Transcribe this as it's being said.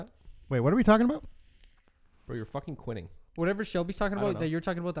Wait, what are we talking about? Bro, you're fucking quitting. Whatever Shelby's talking I don't about, that know. you're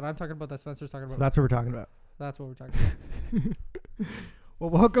talking about, that I'm talking about, that Spencer's talking So about. that's what we're talking about. That's what we're talking about. Well,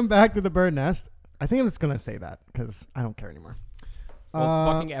 welcome back to the Bird Nest. I think I'm just gonna say that because I don't care anymore. Well, it's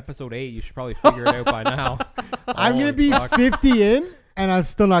fucking episode 8. You should probably figure it out by now. I'm gonna Holy be fuck. 50 in, and I'm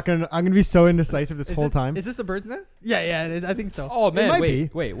still not gonna. I'm gonna be so indecisive this whole time. Is this the Birds Nest? Yeah, I think so. Oh man,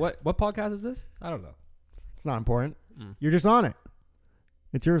 might wait. What podcast is this? I don't know. It's not important. Mm. You're just on it.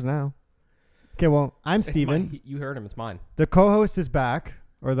 It's yours now. Okay, well, I'm It's Steven. mine. You heard him. It's mine. The co-host is back,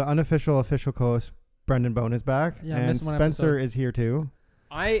 or the unofficial official co-host, Brendan Bone, is back, Yeah, I and missed one Spencer episode. is here too.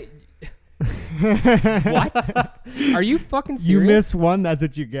 What? Are you fucking serious? You miss one, that's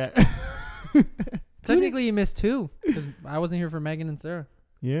what you get. Technically, you missed 2 because I wasn't here for Megan and Sarah.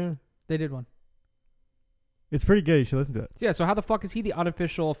 Yeah, They did one. it's pretty good. You should listen to it. Yeah. So how the fuck is he the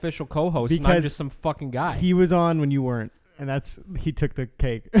unofficial official co-host and I'm Because just some fucking guy? He was on when you weren't, and he took the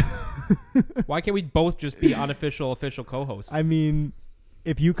cake. Why can't we both just be unofficial official co-hosts? I mean,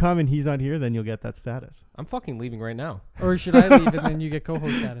 if you come and he's not here, then you'll get that status. I'm fucking leaving right now. Or should I leave and then you get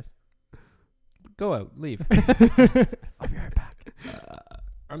co-host status? Go out. Leave. I'll be right back.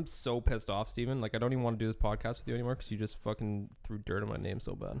 I'm so pissed off, Steven. Like, I don't even want to do this podcast with you anymore because you just fucking threw dirt on my name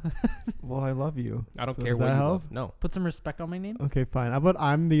so bad. Well, I love you. I don't So care does what that you help? love. No. Put some respect on my name. Okay, fine. How about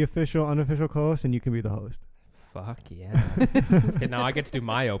I'm the official, unofficial co-host, and you can be the host? Fuck yeah. Okay, now I get to do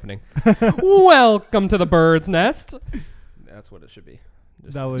my opening. Welcome to the Bird's Nest. That's what it should be.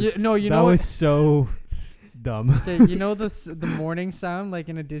 Just That was You know that what? was so dumb. Okay, you know the morning sound like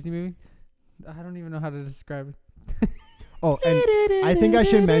in a Disney movie? I don't even know how to describe it. Oh, and I think I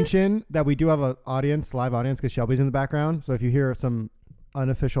should mention that we do have a live audience, because Shelby's in the background. So if you hear some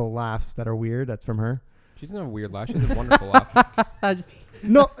unofficial laughs that are weird, that's from her. She doesn't have a weird laugh. She has a wonderful laugh.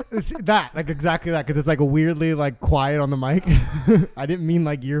 No, it's that, like exactly that, because it's like a weirdly like quiet on the mic. I didn't mean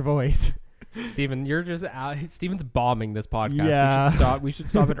like your voice. Steven, you're just out. Steven's bombing this podcast. Yeah. We should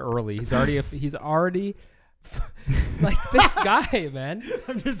stop it early. He's already like this guy, man.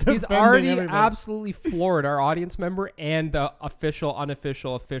 I'm just He's offending already everybody. absolutely floored our audience member and the official,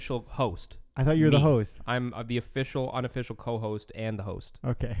 official host. I thought you were the Me. host. I'm the official, unofficial co-host and the host.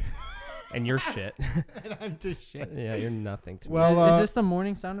 Okay. And you're shit. And I'm just shit. Yeah, you're nothing to me. Well, Is this the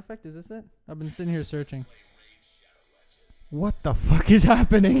morning sound effect? Is this it? I've been sitting here searching. what the fuck is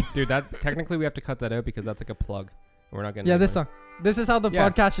happening? Dude, that technically we have to cut that out because that's like a plug. We're not getting. Yeah, any this money. song. This is how the Yeah.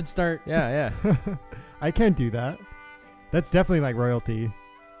 podcast should start. Yeah, yeah. I can't do that. That's definitely like royalty.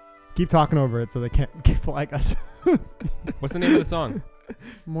 Keep talking over it so they can't flag us. What's the name of the song?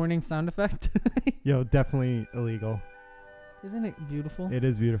 Morning sound effect. Yo, definitely illegal. Isn't it beautiful? It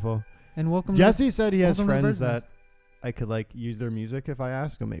is beautiful. And welcome Jesse said he has welcome to the friends Bird's that Nest. I could like use their music if I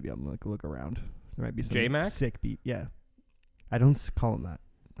ask, or maybe I'm like look around. There might be some J-Mac? sick beat. Yeah, I don't call him that.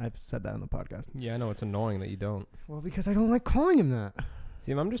 I've said that on the podcast. Yeah, I know it's annoying that you don't. Well, because I don't like calling him that.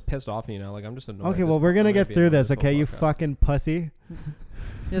 See, I'm just pissed off at you now. Like I'm just annoyed. Okay, at well this we're point. gonna I'm get be through annoyed this. whole Okay, you podcast. fucking pussy.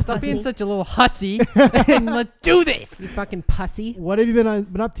 Yeah, stop being such a little hussy and let's do this. You fucking pussy. What have you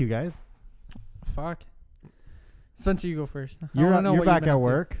been up to, guys? Fuck. Spencer, you go first. I You're wanna know you're what you've back been at up to.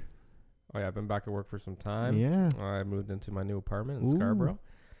 work. Oh yeah, I've been back at work for some time. Yeah. I moved into my new apartment in Ooh. Scarborough.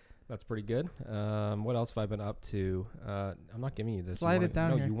 That's pretty good. What else have I been up to? I'm not giving you this. You Slide wanna- it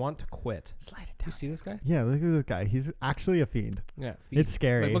down No, here. you want to quit. Slide it Do you down. see this guy? Yeah, look at this guy. He's actually a fiend. Yeah. It's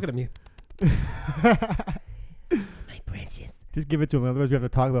scary. Like, look at him. My precious. Just give it to him. Otherwise, we have to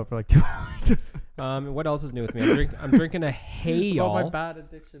talk about it for like 2 hours. What else is new with me? I'm drinking a Hey About my Y'all. bad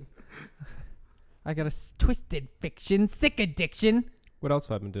addiction. I got a twisted fiction, sick addiction. What else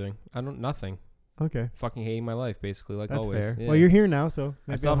have I been doing? Nothing. Okay, Fucking hating my life, basically, like that's always. fair. Yeah. Well, you're here now, so I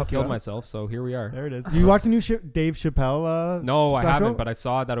maybe still I'll haven't hook you killed up. myself, so here we are. There it is. You watched the new Dave Chappelle? No, I special? haven't, but I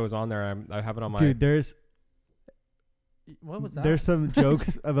saw that it was on there. I have it on my. Dude, there's What was that? there's some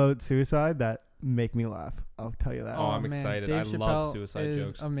jokes about suicide that make me laugh. I'll tell you that. Oh, I'm man. excited. Dave I love Chappelle suicide is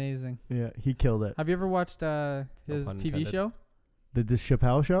jokes. amazing. Yeah, he killed it. Have you ever watched his pun TV intended. show? The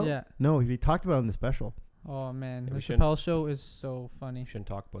Chappelle show? Yeah. No, he talked about it in the special. Oh man, Yeah, the we shouldn't- Chappelle show is so funny. You shouldn't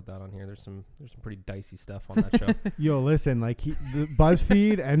talk about that on here. There's some pretty dicey stuff on that show. Yo, listen, like the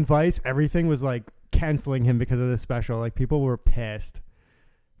BuzzFeed and Vice, everything was like canceling him because of this special. Like people were pissed,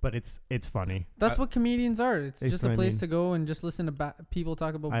 but it's funny. That's what comedians are. It's It's just what a I place mean. to go and just listen to people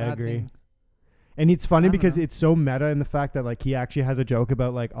talk about I bad agree. things. And it's funny I don't because know. it's so meta in the fact that like he actually has a joke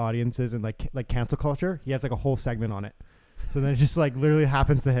about like audiences and like cancel culture. He has like a whole segment on it. So then it just like literally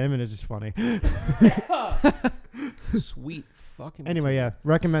happens to him and it's just funny. Sweet fucking. Anyway, yeah,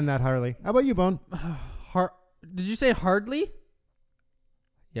 recommend that, Harley. How about you, Bone? Did you say hardly?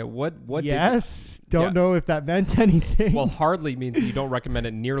 Yeah, what yes. Don't Yeah. know if that meant anything. well, hardly means that you don't recommend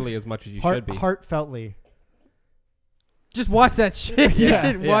it nearly as much as you should be. Heartfeltly. Just watch that shit.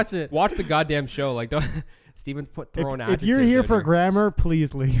 Yeah, Watch it. Watch the goddamn show. Like, don't Steven's throwing If you're here for grammar,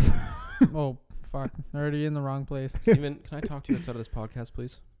 please leave. Oh, fuck. Already in the wrong place. Steven, can I talk to you outside of this podcast,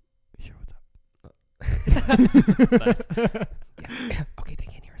 please? Sure, what's up? Nice. Yeah. Okay, they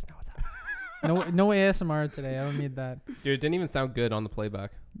can't hear us now. What's up? No ASMR today. I don't need that. Dude, it didn't even sound good on the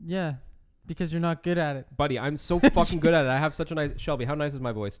playback. Yeah, because you're not good at it. Buddy, I'm so fucking good at it. I have such a nice... Shelby, how nice is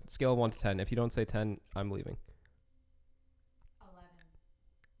my voice? Scale of 1 to 10. If you don't say 10, I'm leaving. 11.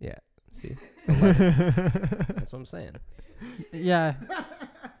 Yeah, see? 11. That's what I'm saying. Yeah.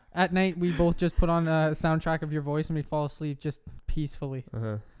 At night, we both just put on a soundtrack of your voice and we fall asleep just peacefully.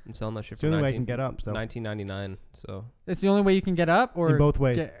 Uh-huh. I'm selling that shit It's for the only way I can get up. So $19.99. So It's the only way you can get up, or in both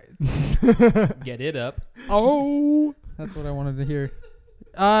ways. get it up. Oh, That's what I wanted to hear.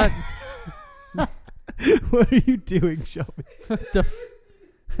 What are you doing, Shelby? Do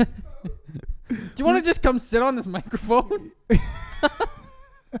you want to just come sit on this microphone? wait,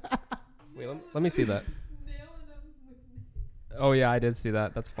 let me see that. Oh yeah, I did see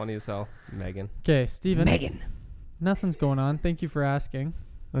that. That's funny as hell. Megan. Okay, Steven. Megan. Nothing's going on. Thank you for asking.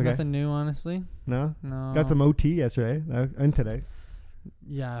 Okay. Nothing new, honestly. No. No. Got some OT yesterday and today.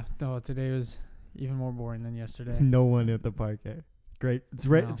 Yeah. No, today was even more boring than yesterday. No one at the park. Great. It's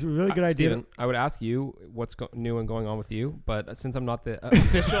right. No. It's a really good idea. Steven, I would ask you what's new and going on with you, but since I'm not the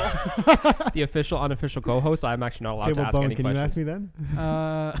official, the official unofficial co-host, I'm actually not allowed Okay, to well, ask Bowen, any can questions. you ask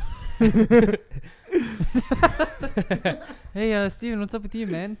me then? Hey, Steven, what's up with you,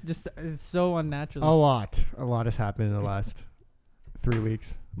 man? Just it's so unnatural. A lot has happened in the last 3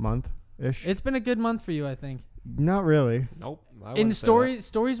 weeks, month-ish. It's been a good month for you, I think. Not really. Nope. I In wouldn't say that.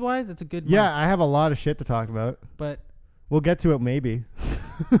 stories wise, it's a good Yeah, month. I have a lot of shit to talk about. But We'll get to it maybe.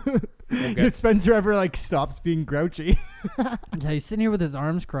 If Spencer ever like stops being grouchy. yeah, he's sitting here with his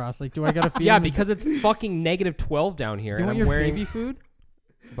arms crossed. Like, do I gotta feed Yeah, him? because it's fucking -12 down here, Do you and want I'm your wearing. baby food?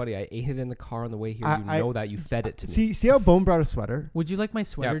 Buddy, I ate it in the car on the way here. I- You know that you fed it to me. See how Bone brought a sweater? Would you like my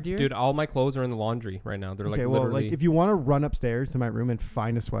sweater, Yeah, dear? dude, all my clothes are in the laundry right now. They're Okay, like well, literally. like if you want to run upstairs to my room and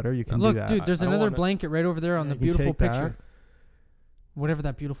find a sweater, you can Look, do that. dude, there's I don't another want it. blanket right over there on Yeah, the you can beautiful take that. picture. Whatever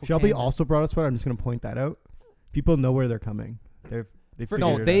that beautiful. Shelby can is. also brought a sweater. I'm just gonna point that out. People know where they're coming. They no,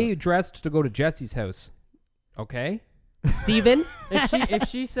 figured it they out. dressed to go to Jesse's house. Okay, Steven? If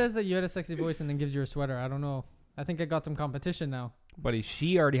she says that you had a sexy voice and then gives you a sweater, I don't know. I think I got some competition now. Buddy,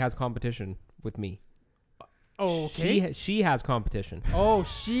 she already has competition with me. Oh, She has competition. Oh,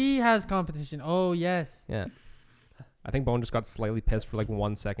 she has competition. Oh, yes. Yeah. I think Bone just got slightly pissed for like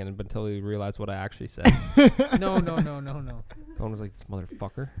 1 second until he realized what I actually said. No. Bone was like, this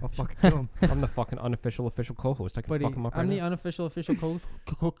motherfucker. I'll fucking kill him. I'm the fucking unofficial official co-host. I can Buddy, fuck him up I'm right the now. unofficial official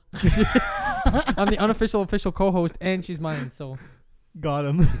I'm the unofficial official co-host, and she's mine. So, Got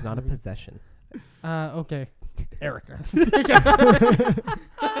him. He's not a possession. okay. Erica.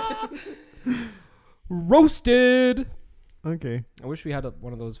 Roasted. Okay. I wish we had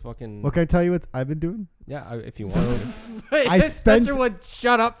one of those fucking. Well, can I tell you what I've been doing? Yeah, if you want. I spent- Spencer would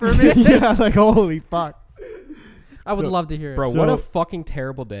shut up for a minute. Yeah, like holy fuck. I would So- love to hear it. Bro, what a So- fucking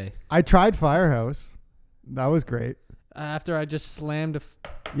terrible day. I tried Firehouse. That was great. After I just slammed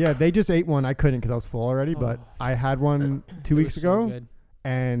Yeah, they just ate one. I couldn't because I was full already, but Oh. I had one 2 it weeks was so ago, good.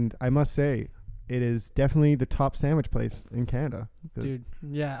 and I must say, it is definitely the top sandwich place in Canada. Dude,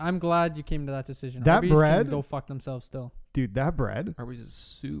 yeah, I'm glad you came to that decision. That Arby's can bread- go fuck themselves still. Dude, that bread. Arby's is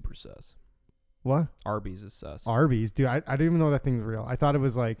super sus. What? Arby's is sus. Arby's. Dude, I didn't even know that thing was real. I thought it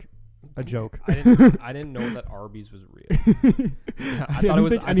was like a joke. I didn't know that Arby's was real. I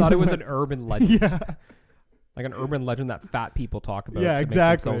thought it was an urban legend. Yeah. Like an urban legend that fat people talk about Yeah, to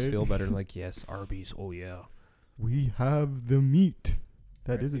exactly. make themselves feel better. Like, yes, Arby's. Oh yeah. We have the meat.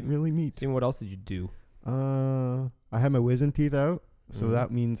 That Right, isn't Steven. really meat. Steven, what else did you do? I had my wisdom teeth out, so Mhm.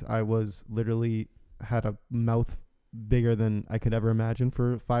 that means I was literally had a mouth bigger than I could ever imagine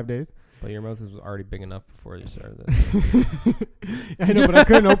for 5 days. But your mouth was already big enough before you started this. I know, but I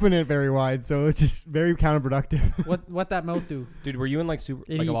couldn't open it very wide, so it's just very counterproductive. What that mouth do? Dude, were you in like super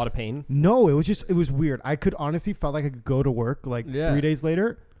It like a lot eats. of pain? No, it was weird. I could honestly felt like I could go to work like Yeah. 3 days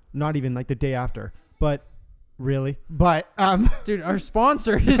later, not even like the day after, but really, but Dude, our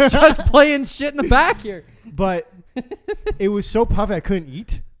sponsor is just playing shit in the back here. but it was so puffy I couldn't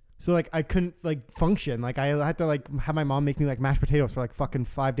eat. So like I couldn't like function. Like I had to like have my mom make me like mashed potatoes for like fucking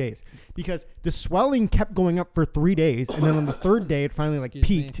 5 days because the swelling kept going up for 3 days, and then on the third day it finally like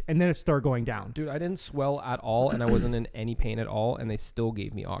Excuse me. peaked, and then it started going down. Dude, I didn't swell at all, and I wasn't in any pain at all, and they still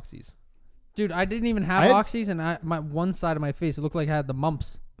gave me oxys. Dude, I didn't even have oxys, and my one side of my face, it looked like I had the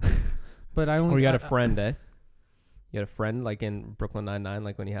mumps. But I only. Or you got a friend, eh? You had a friend like in Brooklyn Nine-Nine,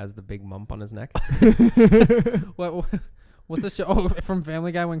 like when he has the big mump on his neck. What's the show? Oh, from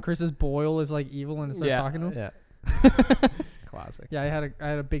Family Guy when Chris's boil is like evil and it starts talking to him. Yeah. Classic. Yeah, I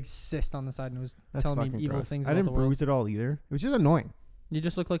had a big cyst on the side and it was telling me evil things. I about didn't the world. bruise it all either. It was just annoying. You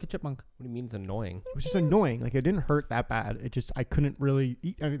just look like a chipmunk. What do you mean it's annoying? It was just annoying. Like it didn't hurt that bad. It just I couldn't really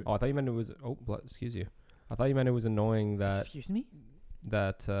eat anything. Oh, I thought you meant it was. Excuse you. I thought you meant it was annoying that Excuse me.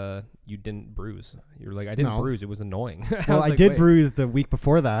 you didn't bruise. You're like, I didn't bruise. It was annoying. Well, I like, did wait. bruise the week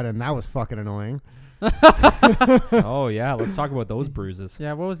before that, and that was fucking annoying. Oh yeah, let's talk about those bruises.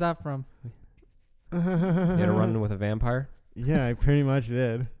 Yeah, what was that from? You had to run with a vampire. Yeah, I pretty much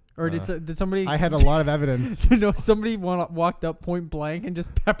did. Or did somebody? I had a lot of evidence. You know, somebody walked up point blank and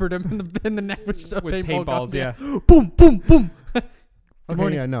just peppered him in the neck with a paintball gun. paintballs. Yeah. Boom, boom, boom. Okay,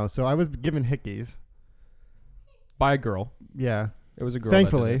 morning. yeah, no. So I was given hickeys. By a girl. Yeah, It was a girl.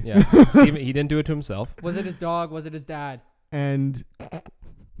 Thankfully. That did it. Yeah. Steven, he didn't do it to himself. Was it his dog? Was it his dad? and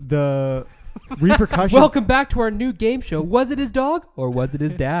the repercussions. Welcome back to our new game show. Was it his dog or was it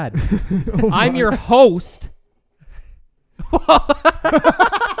his dad? Oh I'm my- your host,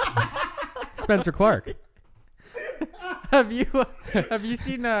 Spencer Clark. Have you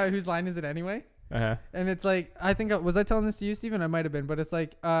seen Whose Line Is It Anyway? Uh-huh. And it's like, I think, was I telling this to you, Steven? I might have been, but it's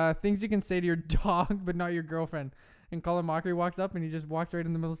like things you can say to your dog, but not your girlfriend. And Colin Mockery walks up and he just walks right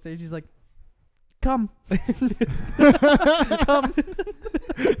in the middle of the stage. He's like, come. Come.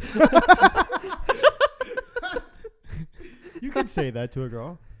 You could say that to a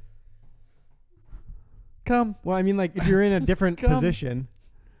girl. Come. Well, I mean, like, if you're in a different Come. position.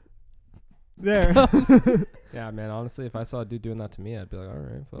 There. Yeah, man. Honestly, if I saw a dude doing that to me, I'd be like, all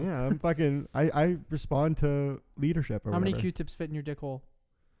right. Well. Yeah, I'm fucking. I respond to leadership. Or How many whatever. Q-tips fit in your dick hole?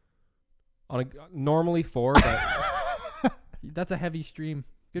 Normally 4, but That's a heavy stream.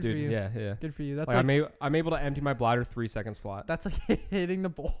 Good dude, for you. yeah. Good for you. That's Like, like I'm able to empty my bladder 3 seconds flat. that's like hitting the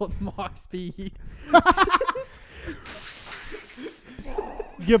bowl at Mach speed.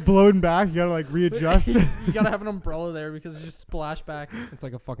 You get blown back. You gotta like readjust. You gotta have an umbrella there because it's just splashback. It's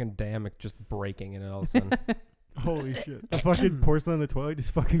like a fucking dam just breaking, and all of a sudden, Holy shit! The fucking porcelain in the toilet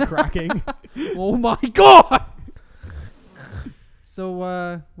just fucking cracking. Oh my god! So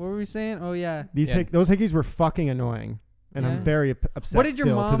what were we saying? Oh yeah. Those hickeys were fucking annoying, and Yeah. I'm very upset. What did your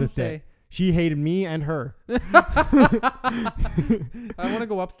still to mom this say? day. She hated me and her. I want to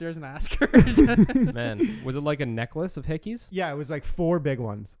go upstairs and ask her. man, was it like a necklace of hickeys? Yeah, it was like 4 big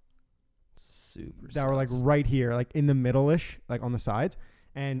ones Super. that were like sus. right here, like in the middle-ish, like on the sides.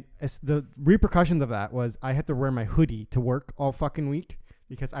 And the repercussions of that was I had to wear my hoodie to work all fucking week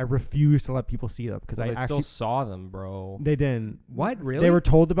because I refused to let people see them because Well, I I actually still saw them, bro. they didn't. What? Really? They were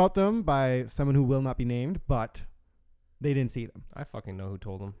told about them by someone who will not be named, but they didn't see them. I fucking know who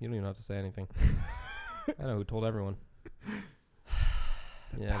told them. You don't even have to say anything. I know who told everyone.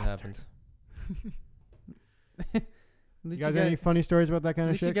 Yeah, bastard. it happens. At You least guys have any funny stories about that kind at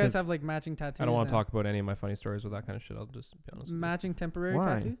of least shit? you guys 'Cause have like matching tattoos. I don't want to now. talk about any of my funny stories with that kind of shit. I'll just be honest with you. Matching temporary Why?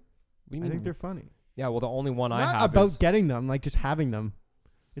 tattoos. What do you I mean? think they're funny. Yeah, well, the only one I Not have about is... getting them, like just having them.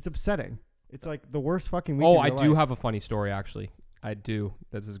 It's upsetting. It's like the worst fucking week. Oh, of I your do life. have a funny story, actually. I do.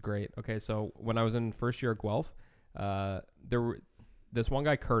 This is great. Okay, so when I was in first year at Guelph, there were this one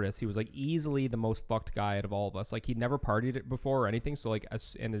guy, Curtis. He was like easily the most fucked guy out of all of us. Like he'd never partied it before or anything. So like,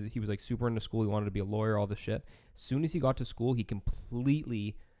 and he was like super into school. He wanted to be a lawyer, all this shit. As soon as he got to school, he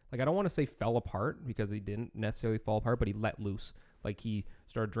completely, like, I don't want to say fell apart because he didn't necessarily fall apart, but he let loose. Like he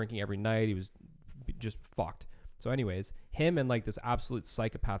started drinking every night. He was just fucked. So anyways, him and like this absolute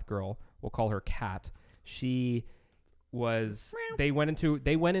psychopath girl, we'll call her Kat. She was, they went into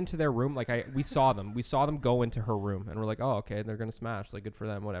their room. Like we saw them go into her room and we're like, oh, okay, they're going to smash. Like good for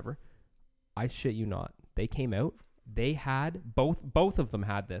them, whatever. I shit you not. They came out. They had both of them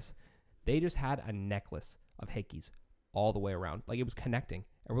had this. They just had a necklace of hickeys all the way around. Like it was connecting.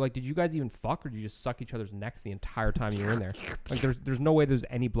 And we're like, did you guys even fuck or did you just suck each other's necks the entire time you were in there? Like there's no way there's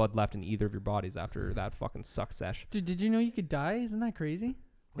any blood left in either of your bodies after that fucking suck sesh. Dude, did you know you could die? Isn't that crazy?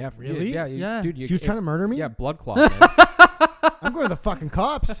 Yeah, really? Yeah. Dude, She was trying to murder me? Yeah, blood clot, man. I'm going to the fucking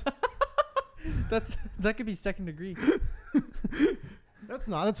cops. That could be second degree.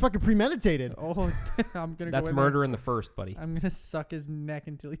 That's fucking premeditated. Oh, I'm gonna. That's go in murder in the first, buddy. There. I'm gonna suck his neck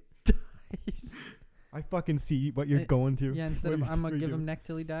until he dies. I fucking see what you're going to. Yeah, instead What of you- I'm what gonna you give doing. him neck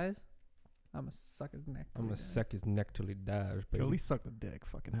till he dies, I'm gonna suck his neck. I'm gonna suck his neck till he dies, Could baby. at least suck the dick.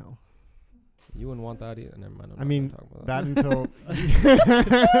 Fucking hell. You wouldn't want that either. Never mind. I'm I not mean, gonna talk about that until.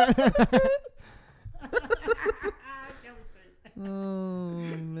 Oh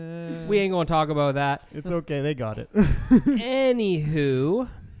man. We ain't gonna talk about that. It's okay. They got it. Anywho,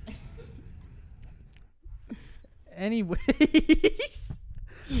 Anyways,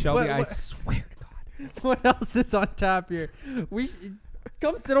 Shelby, I What- swear to God. what else is on tap here?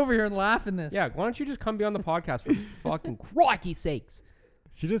 Come sit over here and laugh in this. Yeah, why don't you just come be on the podcast for fucking crikey sakes?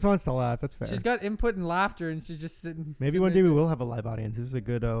 She just wants to laugh. That's fair. She's got input and laughter, and she's just sitting. Maybe one day we will have a live audience. This is a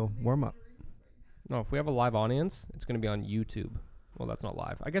good warm up. No, if we have a live audience, it's gonna be on YouTube. Well, that's not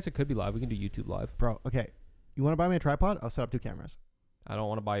live. I guess it could be live. We can do YouTube live. Bro, okay. You want to buy me a tripod? I'll set up 2 cameras. I don't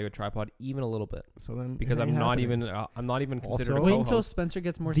want to buy you a tripod even a little bit So then because it I'm ain't not happening. even considered Also- a Wait until co-host. Spencer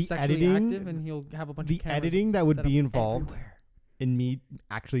gets more The sexually editing- active, and he'll have a bunch the of cameras editing that would set be up involved everywhere. in me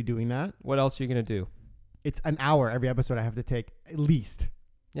actually doing that. What else are you gonna do? It's an hour every episode I have to take at least.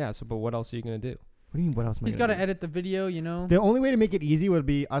 Yeah. So, but what else are you gonna do? What do you mean? What else? Am I He's gonna got to do? edit the video, you know. The only way to make it easy would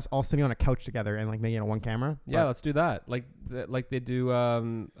be us all sitting on a couch together and like making it a 1 camera. Yeah, But let's do that. Like they do.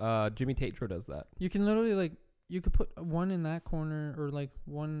 Jimmy Tatro does that. You can literally you could put one in that corner or like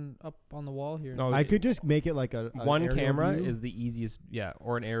one up on the wall here. No, I could just make it like an one aerial camera view. is the easiest. Yeah,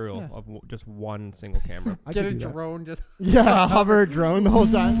 or an aerial Yeah. of just one single camera. I Get could a do that. drone just. Yeah, hover a drone the whole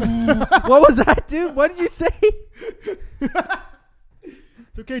time. What was that, dude? What did you say?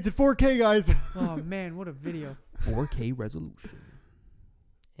 It's okay. It's at 4K, guys. Oh man, what a video! 4K resolution.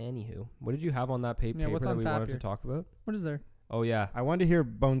 Anywho, what did you have on that paper Yeah, what's that on we tap wanted here? to talk about? What is there? Oh yeah, I wanted to hear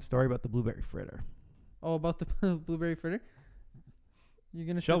Bone's story about the blueberry fritter. Oh, about the blueberry fritter. You're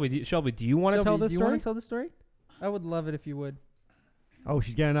gonna Shelby, do you want to tell this Do you story? want to tell the story? I would love it if you would. Oh,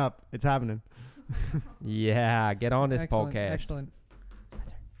 she's getting up. It's happening. Yeah, get on this Excellent, podcast. excellent.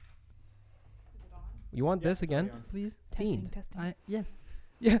 You want this again? Please. Fiend. Testing. Yes.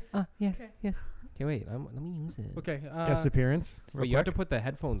 Yeah. Yeah. Okay. Yes. Okay, wait. Let me use it. Okay. Guest appearance. But you have to put the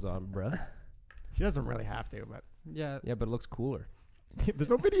headphones on, bruh. She doesn't really have to, but Yeah. Yeah, but it looks cooler. there's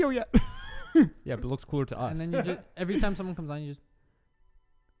no video yet. Yeah, but it looks cooler to us. And then you just every time someone comes on, you just.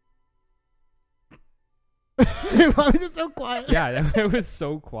 Why was it so quiet? Yeah, it was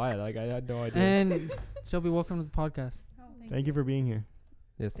so quiet. Like I had no idea. And Shelby, welcome to the podcast. Oh, Thank you for being here.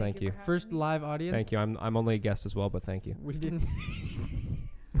 Yes, thank you. for having First me. live audience. Thank you. I'm only a guest as well, but thank you. We didn't.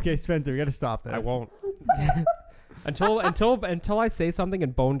 Okay, Spencer, we got to stop this. I won't. until I say something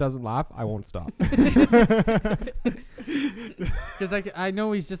and Bone doesn't laugh, I won't stop. Because I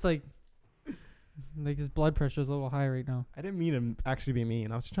know he's just like his blood pressure is a little high right now. I didn't mean to actually be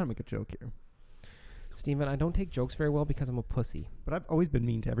mean. I was just trying to make a joke here. Steven, I don't take jokes very well because I'm a pussy. But I've always been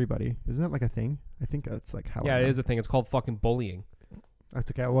mean to everybody. Isn't that like a thing? I think that's like how Yeah, I it am. is a thing. It's called fucking bullying. That's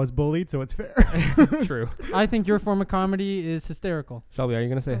okay. I was bullied, so it's fair. True. I think your form of comedy is hysterical, Shelby, are you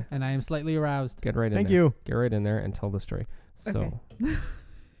gonna say? and I am slightly aroused. Get right in Thank there. you. Get right in there and tell the story. So, Okay.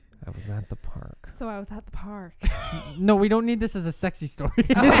 I was at the park. So I was at the park. No, we don't need this as a sexy story.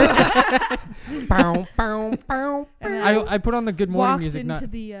 Bow, bow, bow. And then I put on the good morning walked music. into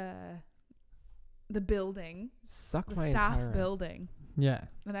Not, the building, Suck the my staff entire ass. building, yeah.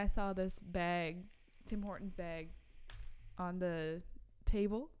 and I saw this bag, Tim Hortons bag, on the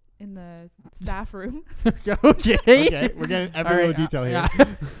table in the staff room. Okay. Okay, we're getting every All little right, detail here. yeah.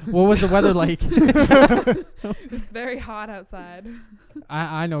 What was the weather like? It was very hot outside.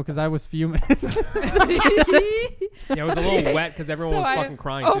 I know because I was fuming. Yeah, it was a little wet because everyone So was I fucking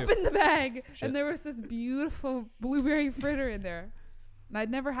crying too. Opened the bag, Shit. and there was this beautiful blueberry fritter in there, and I'd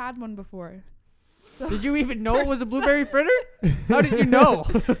never had one before. So Did you even know it was a blueberry fritter? How did you know?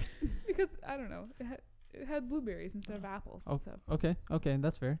 because I don't know, it had blueberries instead of apples. Oh. So Okay,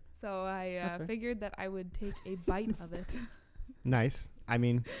 that's fair. I That's fair. figured that I would take a bite of it. Nice. I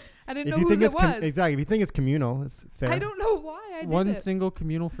mean, I didn't if know you whose think it it's was. exactly, if you think it's communal, it's fair. I don't know why I did One it. single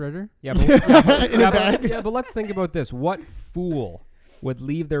communal fritter. Yeah, but, In a bag. yeah, but let's think about this. What fool would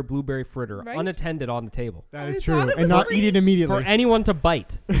leave their blueberry fritter Right? unattended on the table That I is thought true, it and was not free. eat it for immediately. anyone to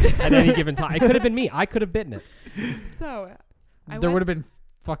bite at any given time? It could have been me. I could have bitten it. So I There went- would have been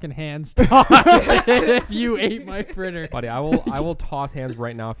fucking hands tossed if you ate my fritter. Buddy, I will toss hands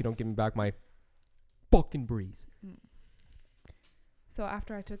right now if you don't give me back my fucking breeze. So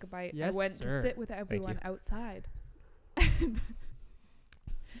after I took a bite, Yes, I went sir. to sit with everyone outside.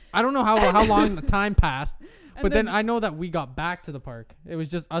 I don't know how long the time passed, And but then I know that we got back to the park. It was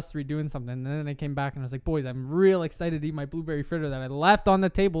just us three doing something, and then I came back and I was like, "Boys, I'm real excited to eat my blueberry fritter that I left on the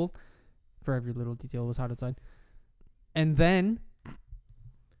table." For every little detail, it was hot outside. And then,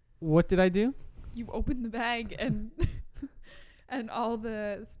 what did I do? you opened the bag and and all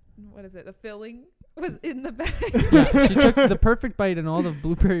the the filling was in the bag. Yeah, she took the perfect bite, and all the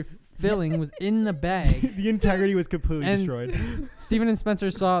blueberry filling was in the bag. The integrity was completely And- destroyed. Steven and Spencer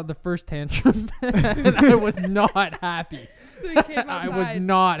saw the first tantrum, and I was not happy. So he came outside. I was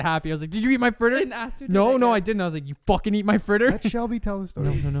not happy. I was like, "Did you eat my fritter?" And asked her, did No, I yes. didn't. I was like, "You fucking eat my fritter." Let Shelby tell the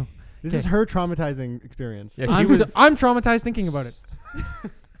story. No. This is her traumatizing experience. Yeah, she I'm, was. I'm traumatized thinking about it.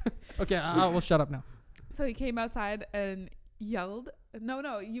 Okay, I will shut up now. So he came outside and yelled.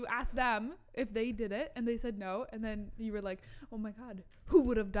 No, you asked them if they did it, and they said no. And then you were like, "Oh my God, who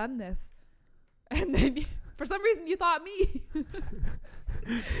would have done this?" And then for some reason you thought me.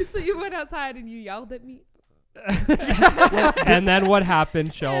 So you went outside and you yelled at me. And then what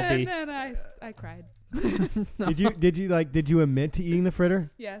happened, Shelby? And then I cried. Did you admit to eating the fritter?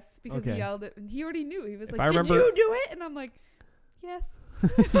 Yes, because Okay. he yelled it, and he already knew. He was If like, I "Did remember- you do it?" And I'm like, "Yes."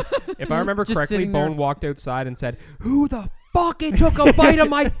 If I remember Just correctly, sitting there. Bone walked outside and said, "Who the fuck it took a bite of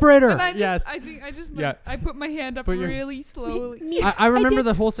my fritter?" And I just, Yes. I think I just, Yeah. I put my hand up Put your- really slowly. I remember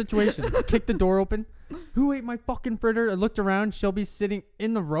the whole situation. Kicked the door open. Who ate my fucking fritter? I looked around. Shelby's sitting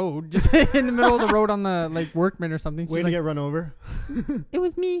in the road, just in the middle of the road on the like workman or something. She's Waiting to like, get run over. "It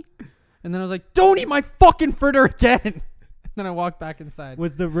was me." And then I was like, "Don't eat my fucking fritter again." And then I walked back inside.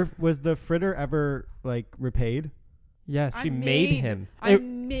 Was the fritter ever like repaid? Yes. She made him. I It-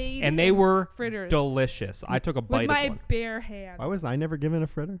 made And they him were fritters delicious. I took a with bite my of one. bare hands. Why was I never given a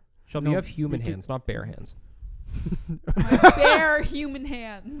fritter? Shelby, No, you have human because- hands, not bare hands. My bare human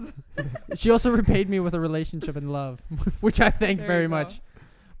hands. She also repaid me with a relationship and love, which I thank There very you go. much.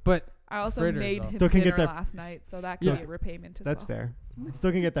 But I also Fritters, made though. him Still can dinner get that- last night, so that Yeah. could be a repayment as That's well. fair.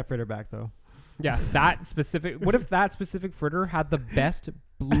 Still can get that fritter back though. Yeah, that specific. What if that specific fritter had the best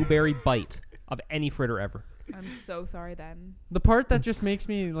blueberry bite of any fritter ever? I'm so sorry then. the part that just makes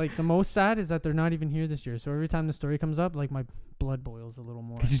me like the most sad is that they're not even here this year. So every time the story comes up, like my blood boils a little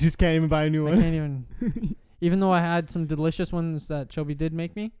more. Because you just can't even buy a new I one. can't even. Even though I had some delicious ones that Shelby did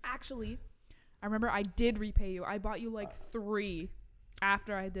make me. Actually, I remember I did repay you. I bought you like 3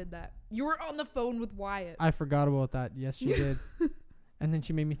 after I did that. You were on the phone with Wyatt. I forgot about that. Yes, she did. And then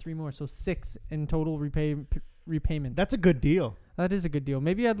she made me 3 more, so 6 in total repayment. That's a good deal. That is a good deal.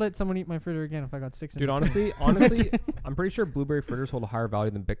 Maybe I'd let someone eat my fritter again if I got 6. Dude, honestly, I'm pretty sure blueberry fritters hold a higher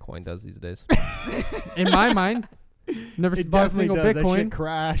value than Bitcoin does these days. In my mind, never It bought a definitely single does. That Bitcoin. shit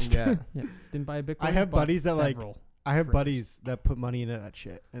crashed. Yeah. Yeah, didn't buy a Bitcoin. I have bought buddies that, like, several. I have Fritters. buddies that put money into that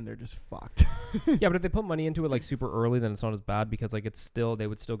shit and they're just fucked. Yeah, but if they put money into it like super early, then it's not as bad because like they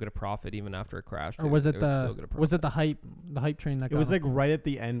would still get a profit even after it crashed. Or was it They would still get a was it profit. the hype train that It got was me? like right at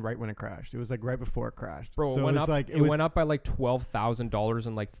the end, right when it crashed. It was like right before it crashed. Bro, so it went was up. like It went up by like $12,000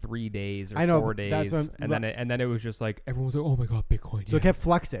 in like 3 days or I know, 4 but that's days, what I'm- and then it was just like everyone was like, "Oh my god, Bitcoin!" So it kept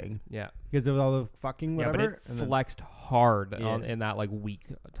fluxing yeah, because of all the fucking yeah, whatever. but it and then- flexed hard Yeah. in that like week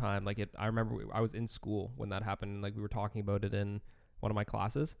time. Like I remember I was in school when that happened. And, like we were talking about it in one of my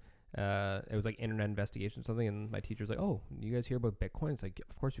classes. It was like internet investigation or something, and my teacher's like, "Oh, you guys hear about Bitcoin?" It's like,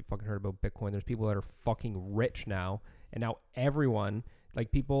 "Of course we fucking heard about Bitcoin. There's people that are fucking rich now, and now everyone,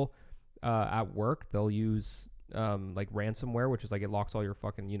 like people at work, they'll use like ransomware, which is like it locks all your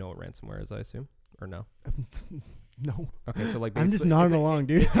fucking, you know what ransomware is, I assume, or no? no, Okay, so like I'm just basically- nodding it's a- along,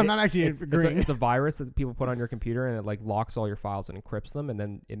 dude. I'm not actually it's agreeing. it's a virus that people put on your computer, and it like locks all your files and encrypts them, and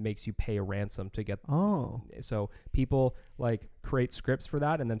then it makes you pay a ransom to get. Oh, So people like create scripts for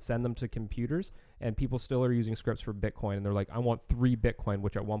that and then send them to computers, and people still are using scripts for Bitcoin, and they're like, "I want 3 Bitcoin,"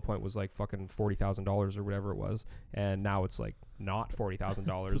 which at one point was like fucking $40,000 or whatever it was, and now it's like not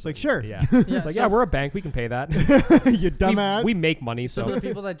 $40,000. So it's like, sure. yeah, Yeah, it's like, yeah, we're a bank, we can pay that. you dumbass. we make money, So so the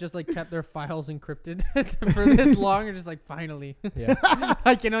people that just like kept their files encrypted for this long are just like, finally, yeah.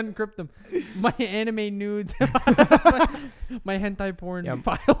 I can uncrypt them. My anime nudes, my hentai porn Yeah.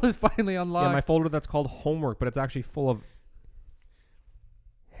 file is finally Yeah, unlocked. my folder that's called homework, but it's actually full of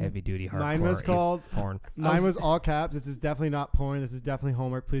heavy duty hardcore. Mine was called. porn. Mine was all caps. This is definitely not porn. This is definitely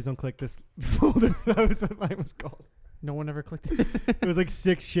homework. Please don't click this folder. That was what mine was called. No one ever clicked it. It was like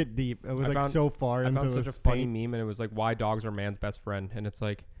 6 shit deep. It was I like found- so far I into found the such a funny spite. meme, and it was like, "Why dogs are man's best friend?" And it's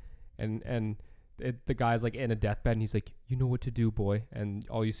like, and the guy's like in a deathbed, and he's like, "You know what to do, boy." And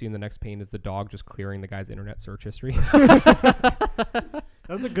all you see in the next pane is the dog just clearing the guy's internet search history. That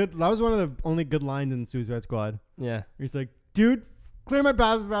was one of the only good lines in Suicide Squad. Yeah, He's like, dude, clear my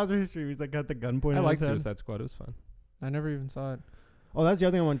browser history. He's like got the gun I pointed. like at his head. Suicide Squad. It was fun. I never even saw it. Oh, that's the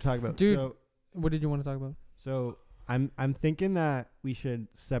other thing I want to talk about, Dude. So, What did you want to talk about? so I'm thinking that we should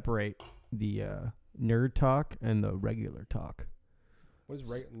separate the nerd talk and the regular talk. What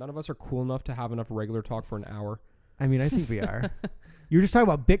is none of us are cool enough to have enough regular talk for an hour. I mean, I think we are. You were just talking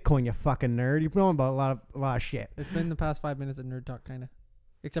about Bitcoin, you fucking nerd. You're talking about a lot of shit. It's been the past 5 minutes of nerd talk, kind of,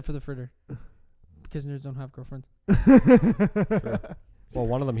 except for the fritter, because nerds don't have girlfriends. Well,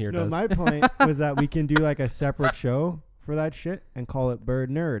 one of them here No, does. my point was that we can do like a separate show for that shit and call it Bird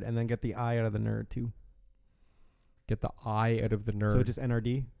Nerd, and then get the I out of the nerd too. Get the I out of the nerd. So just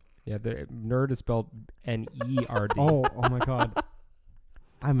NRD. Yeah, the nerd is spelled N-E-R-D. Oh my god.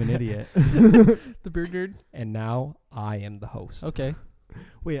 I'm an idiot. The beard nerd. And now I am the host. Okay.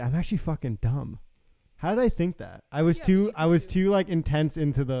 Wait, I'm actually fucking dumb. How did I think that? I was Yeah, too you I was do. too like intense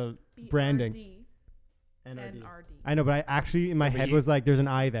into the branding. BRD, NRD. NRD. I know, but I actually in my But head you- was like, there's an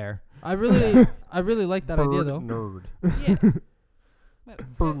I there. I really like that idea Bird though. nerd. Yeah.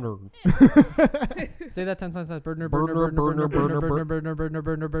 Bird nerd. Say that 10 times fast. Bird nerd. Bird Bird nerd. Bird nerd. Bird nerd. nerd, Bird nerd.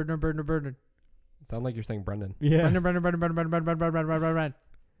 Bird nerd. Bird nerd. Bird nerd. Bird nerd. Bird nerd. Sound like you're saying Brendan. Yeah. Bird nerd. Bird nerd. Bird nerd. Bird nerd. Bird nerd. Bird nerd. Bird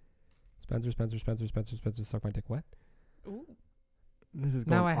nerd. Spencer, suck my dick. What? Ooh. This is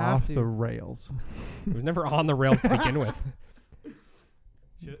Now going I have off to. the rails. It was never on the rails to begin with.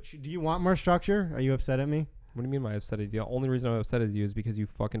 Do you want more structure? Are you upset at me? What do you mean by upset at you? The only reason I'm upset at you is because you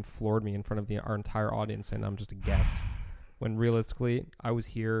fucking floored me in front of our entire audience saying that I'm just a guest. When realistically, I was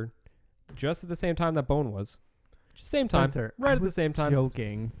here just at the same time that Bone was. Same Spencer, time. Right I at the was same time.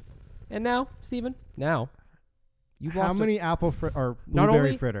 Joking. And now, Steven, you've How lost many apple or Not blueberry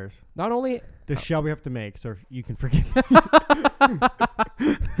only- fritters not only does Shelby have to make so you can forgive me?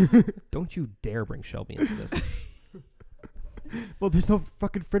 don't you dare bring Shelby into this. Well, there's no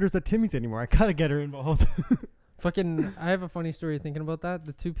fucking fritters at Timmy's anymore. I gotta get her involved. Fucking, I have a funny story thinking about that.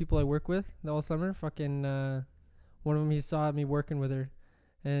 The two people I work with all summer, fucking, one of them, he saw me working with her,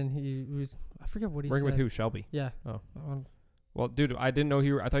 and he was, I forget what he Working said. with who? Shelby. Yeah. Oh. Well, dude, I didn't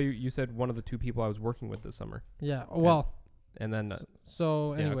know I thought you said one of the two people I was working with this summer. Yeah. Well, And then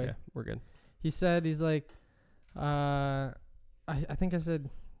so yeah, anyway, okay, we're good. he said, he's like, I think I said,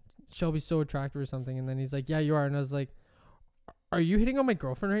 Shelby's so attractive or something. And then he's like, yeah, you are. And I was like, are you hitting on my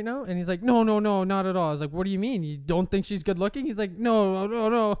girlfriend right now? And he's like, no, not at all. I was like, what do you mean? You don't think she's good looking? He's like,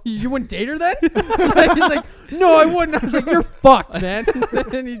 no. You wouldn't date her then? He's like, no, I wouldn't. I was like, you're fucked, man.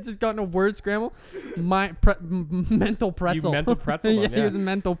 And he just got in a word scramble. Mental pretzel. You mental pretzel Yeah, him, he yeah. was a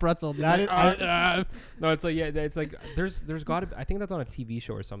mental pretzel. He's That like, is- No, it's like it's like there's got to. I think that's on a TV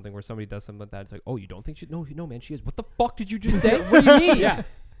show or something where somebody does something like that. It's like, oh, you don't think she? No, man, she is. What the fuck did you just say? what do you mean? Yeah.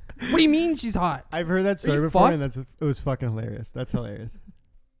 What do you mean she's hot? I've heard that story you before, fucked? and it was fucking hilarious. That's hilarious.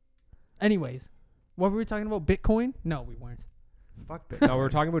 Anyways, what were we talking about? Bitcoin? No, we weren't. Fuck that. No, we were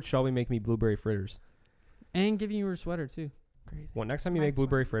talking about Shelby making me blueberry fritters. And giving you her sweater too. Crazy. Well, next time you Nice make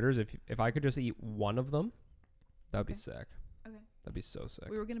blueberry one. fritters, if I could just eat one of them, that'd be Okay. sick. Okay. That'd be so sick.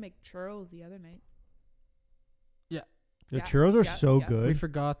 We were gonna make churros the other night. The Yeah, churros are yeah, so yeah. good We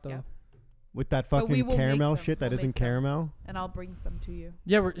forgot though. Yeah. with that But we fucking will make caramel them. shit that We'll isn't make them. caramel. And I'll bring some to you.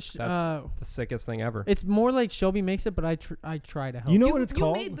 Yeah, That's the sickest thing ever. it's more like Shelby makes it, but I try to help. You know you, what it's you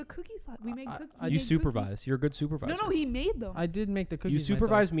called? made the cookies. We made cookies. I- You supervise. You're a good supervisor. No, he made them. I did make the You cookies.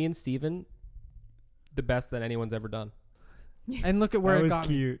 supervise me and Steven the best that anyone's ever done. myself. And look at where That it was got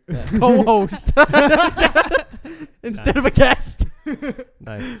cute. Yeah. me. Co-host instead of a guest.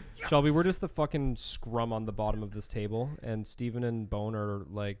 Nice. Shelby, we're just the fucking scrum on the bottom of this table, and Steven and Bone are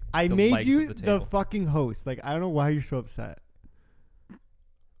like I the made legs you of the the table. fucking host. Like, I don't know why you're so upset.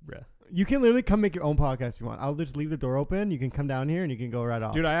 Yeah. You can literally come make your own podcast if you want. I'll just leave the door open. You can come down here and you can go right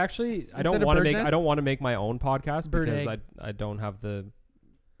off. Dude, I Instead don't of want to bird make nest? I don't want to make my own podcast Bird because egg. I don't have the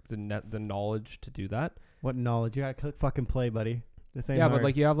knowledge to do that. What knowledge? You gotta click fucking play, buddy. This ain't Yeah, hard. but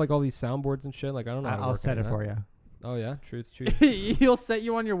like you have like all these soundboards and shit. Like I don't know. how to I'll work set any it of for that. you. Oh yeah, truth. He'll set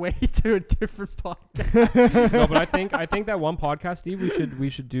you on your way to a different podcast. No, but I think that one podcast, Steve, we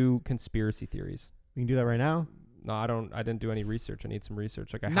should do conspiracy theories. We can do that right now. No, I didn't do any research. I need some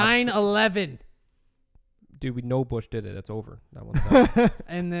research. Like I have 9/11, dude, we know Bush did it. It's over. That one's done.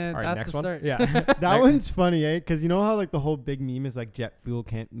 and then All right, that's next the one. start. Yeah. That one's funny, eh? Because you know how like the whole big meme is like jet fuel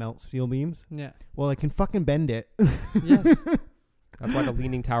can't melt steel beams. Yeah. Well, it can fucking bend it. Yes. That's why the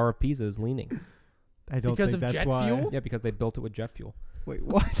Leaning Tower of Pisa is leaning. I don't Because think of that's jet why. fuel? Yeah, because they built it with jet fuel. Wait,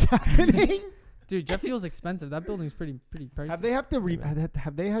 what's happening? Dude, jet fuel's expensive. That building's pretty pricey. Have they have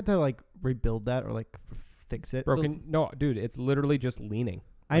they had to like rebuild that or like fix it? Broken? No, dude, it's literally just leaning.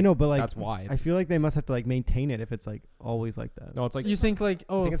 I know, but like That's why. I feel like they must have to like maintain it if it's like always like that. No, it's like You think like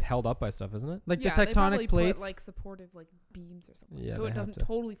I think it's held up by stuff, isn't it? like Yeah, the they probably tectonic plates? put, like supportive like beams or something, Yeah, so they it have doesn't to.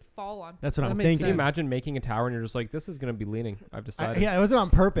 totally fall on. That's what That I'm makes thinking. Can you sense. imagine making a tower and you're just like, this is gonna be leaning? I've decided. Yeah, it wasn't on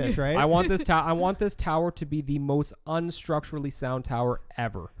purpose, right? I want this I want this tower to be the most unstructurally sound tower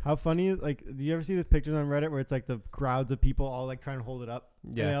ever. How funny! Like, do you ever see those pictures on Reddit where it's like the crowds of people all like trying to hold it up?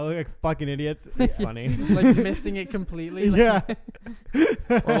 And they Yeah. all look like fucking idiots. It's funny. like missing it completely. Like,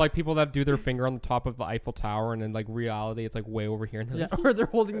 Yeah. Or like people that do their finger on the top of the Eiffel Tower and in like reality it's like way over here. And they're Yeah, like, or they're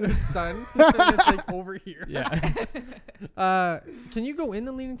holding the sun and it's like over here. yeah. Can you go in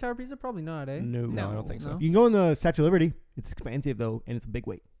the Leaning Tower of Pisa? Probably not, eh? No. No, I don't think so. You can go in the Statue of Liberty. It's expensive though, and it's a big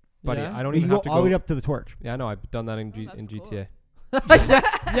weight. buddy. Yeah? I don't You even can have go to all the way go. up to the torch. Yeah, I know. I've done that in Oh, that's cool. GTA.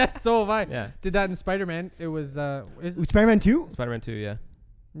 yes, so have I. Yeah, Did that in Spider-Man. It was Spider-Man 2? Spider-Man 2. Yeah,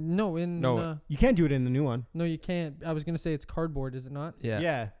 no in No. You can't do it in the new one. no, you can't. I was gonna say it's cardboard, is it not?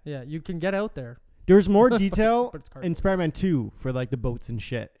 yeah. Yeah, you can get out there, There's more detail but it's cardboard. in Spider-Man 2 for like the boats and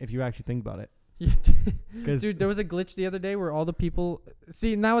shit, if you actually think about it. Yeah. 'Cause- Dude, there was a glitch the other day where all the people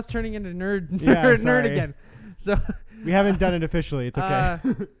see now it's turning into nerd Yeah, nerd sorry. again. So we haven't done it officially. It's okay.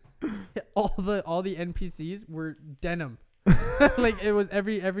 all the NPCs were denim. Like it was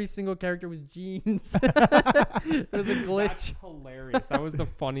every single character was jeans. It was a glitch. That's hilarious. That was the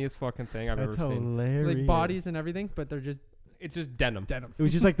funniest fucking thing I've That's ever seen. hilarious. Like bodies and everything, but they're just It's just denim. denim. It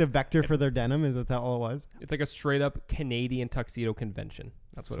was just like the vector for their denim. Is that all it was? It's like a straight up Canadian tuxedo convention.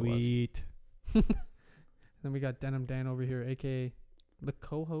 That's what it was. Sweet. Then we got Denim Dan over here, aka the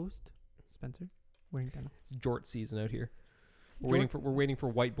co-host, Spencer, wearing denim. It's jort season out here. We're waiting for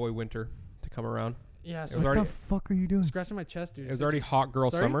White Boy Winter to come around. Yeah, It so was What already the fuck are you doing? scratching my chest, dude. it was already Hot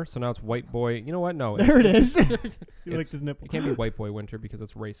Girl Sorry? Summer, so now it's White Boy. You know what? No, There it is. you it's- like this nipple. It can't be White Boy Winter because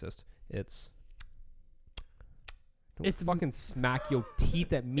it's racist. It's It's- fucking smack your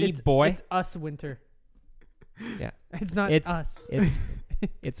teeth at me, it's, boy. It's us winter. Yeah. It's not It's- us.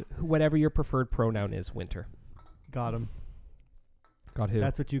 It's whatever your preferred pronoun is. Winter. Got him. Got who?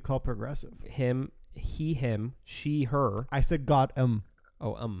 That's what you call progressive. Him, he, him, she, her. I said got him.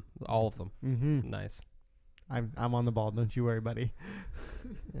 Oh, all of them. Mm-hmm. Nice. I'm on the ball. Don't you worry, buddy.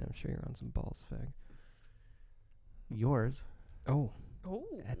 Yeah, I'm sure you're on some balls, fag. Yours? Oh, Oh.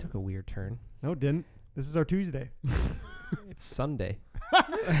 that took a weird turn. No, it didn't. This is our Tuesday. It's Sunday.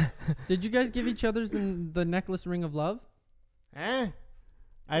 Did you guys give each other's the necklace ring of love?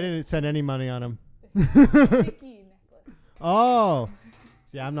 I didn't spend any money on him. Sticky necklace. Oh.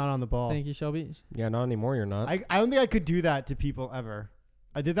 See, I'm not on the ball. Thank you, Shelby. Yeah, not anymore. You're not. I don't think I could do that to people ever.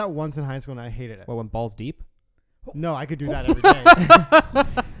 I did that once in high school and I hated it. Well, when balls deep. No, I could do that every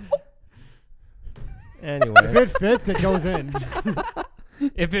day. If Anyway, it fits, it goes in.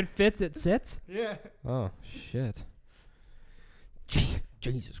 if it fits, it sits. Yeah. Oh shit.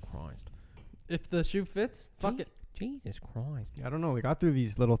 Jesus Christ. If the shoe fits, fuck it. Jesus Christ. I don't know. We got through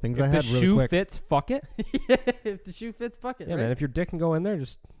these little things If I the had really shoe quick. fits, fuck it. Yeah, if the shoe fits, fuck it. Yeah, right? man. If your dick can go in there,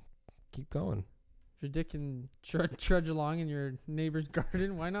 just keep going. If your dick can trudge along in your neighbor's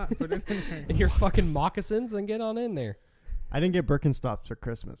garden, why not put it in there? If your fucking moccasins, then get on in there. I didn't get Birkenstocks for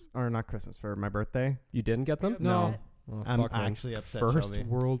Christmas. Or not Christmas, for my birthday. You didn't get them? No. Oh, I'm fuck, man. actually upset, First Shelby.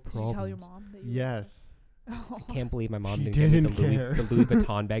 world Did problems. you tell your mom that you Yes. Oh. I can't believe my mom She didn't get me didn't care. the Louis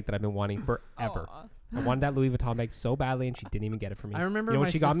Vuitton bag that I've been wanting forever. Aw. I wanted that Louis Vuitton bag so badly, and she didn't even get it for me. I remember You know my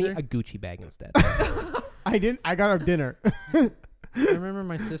what she got me? sister- A Gucci bag instead. I didn't. I got our dinner. I remember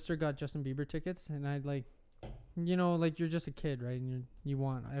my sister got Justin Bieber tickets, and I'd like, you know, like you're just a kid, right? And you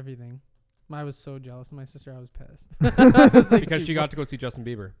want everything. I was so jealous of my sister. I was pissed. I was like, because dude, she got to go see Justin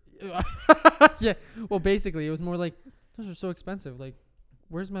Bieber. yeah. Well, basically, it was more like those are so expensive. Like,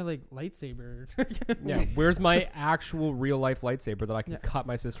 where's my like lightsaber? Yeah, where's my actual real life lightsaber that I can Yeah. cut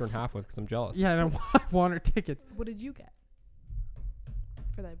my sister in half with because I'm jealous? Yeah, and I want her tickets. What did you get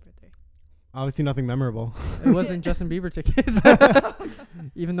for that birthday? Obviously, nothing memorable. It wasn't Justin Bieber tickets,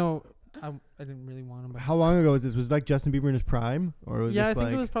 even though I didn't really want them. How long ago was this? Was it like Justin Bieber in his prime, or was Yeah, this I think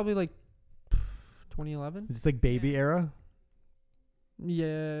like it was probably like 2011. is this like baby Yeah. era?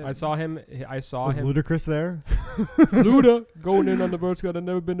 Yeah, I saw him. I saw Was him. Ludacris there? Luda going in on the verse. I've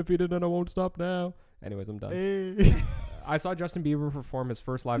never been defeated, and I won't stop now. Anyways, I'm done. Hey. I saw Justin Bieber perform his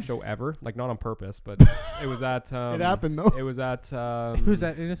first live show ever. Like not on purpose, but it was at. It happened though. It was at. It was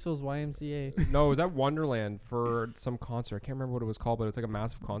at Innisfil's YMCA. No, it was at Wonderland for some concert. I can't remember what it was called, but it was like a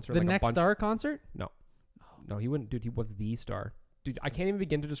massive concert. The like Next a bunch. Star concert. No, he wouldn't. Dude, he was the star. Dude, I can't even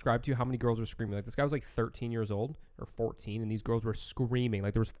begin to describe to you how many girls were screaming. Like this guy was like 13 years old or 14, and these girls were screaming.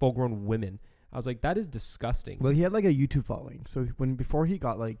 Like there was full-grown women. I was like, that is disgusting. Well, he had like a YouTube following, so before he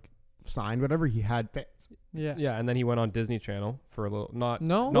got like signed, whatever, he had fans. Yeah. Yeah, and then he went on Disney Channel for a little. Not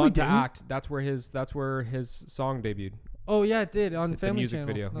No. No, he not to didn't. act. That's where his song debuted. Oh yeah, it did on It's the Family music Channel.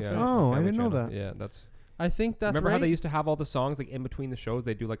 video. That's Yeah. right. Oh, on I Family didn't know Channel. that. Yeah, that's. I think that's Remember right. how they used to have all the songs like in between the shows?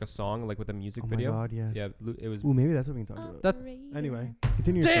 They do like a song like with a music Oh video. my god, yes. Yeah, it was. Ooh, maybe that's what we can talk about. That- Anyway,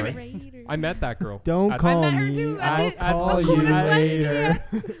 continue your Damn story. Raider. I met that girl. Don't at- call met her me. too. I'll I call did- you I- I- later.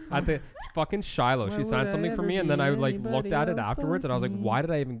 at the fucking Shiloh. Why She would signed I something for ever me, and be then I like anybody looked at it else afterwards, and I was like, but why me?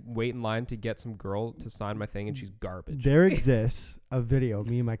 did I even wait in line to get some girl to sign my thing, and she's garbage. There exists a video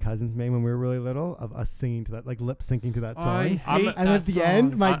me and my cousins made when we were really little of us singing to that, like lip syncing to that I song. hate I'm- And that at the song.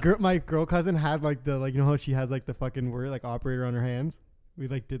 end, I- my girl cousin had like the, like, you know how she has like the fucking word like operator on her hands. We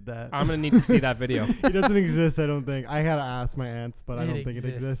like did that. I'm gonna need to see that video. It doesn't exist, I don't think. I had to ask my aunts, but I don't think it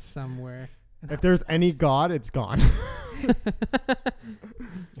exists. somewhere. If there's any God, it's gone.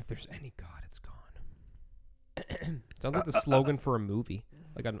 If there's any God, it's gone. Sounds like the slogan for a movie,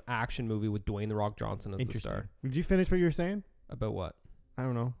 like an action movie with Dwayne the Rock Johnson as the Interesting. star. Did you finish what you were saying? About what? I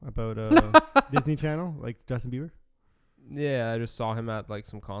don't know. About Disney Channel, like Justin Bieber? Yeah, I just saw him at like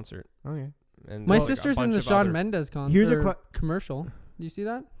some concert. Oh, yeah. And My like, a sister's in bunch the of Shawn other- Mendes Here's a commercial. Do you see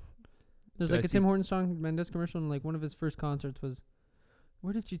that? There's Did like I a see- Tim Hortons Shawn Mendes commercial, and like one of his first concerts was.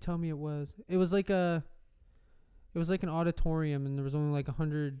 Where did she tell me it was? It was like an auditorium, and there was only like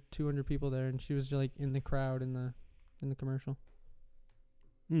 100, 200 people there, and she was like in the crowd in the commercial.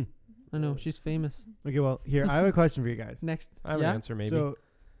 Hmm. I know she's famous. Okay, well, here, I have a question for you guys. Next, I have yeah. an answer maybe. So,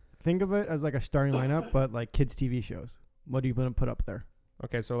 think of it as like a starting lineup, but like kids' TV shows. What are you going to put up there?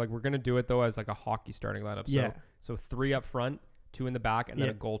 Okay, so like we're gonna do it though as like a hockey starting lineup. Yeah. So 3 up front, 2 in the back, and then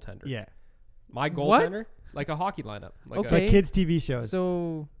Yeah. a goaltender. Yeah. My What? goaltender, like a hockey lineup. Like Okay. Like kids' TV shows.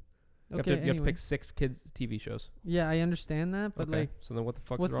 So, You have, okay, to, you have to anyway. pick 6 kids TV shows. Yeah, I understand that, but okay. like, So then what the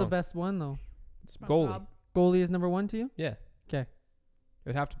fuck what's is the wrong? best one though? Goalie. SpongeBob. Goalie is number 1 to you. Yeah. 'Kay. It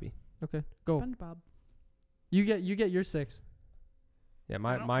would have to be. Okay, go. SpongeBob. You get your 6. Yeah, I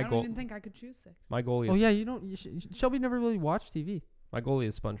my don't goal even think I could choose 6. my goalie Oh is yeah, you don't. Shelby never really watched TV. my goalie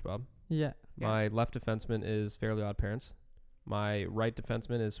is SpongeBob. Yeah. Yeah. My left defenseman is Fairly Odd Parents. My right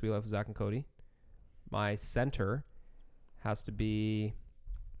defenseman is Sweet Life of Zach and Cody. My center has to be.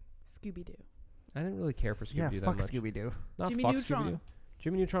 Scooby Doo. I didn't really care for Scooby yeah, Doo that fuck much. Scooby-Doo. Not Jimmy fuck Neutron. Scooby-Doo.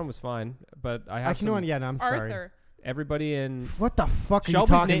 Jimmy Neutron was fine, but I have Actually, no, some, yeah, no, I'm sorry. Arthur. everybody in. What the fuck are Shelby's,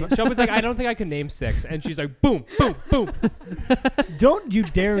 you talking about? Shelby's like, I don't think I can name 6, and she's like, boom, boom, boom. Don't you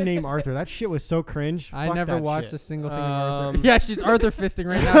dare name Arthur. That shit was so cringe. I Fuck never that watched shit. a single thing of Arthur. Um, Yeah, she's Arthur fisting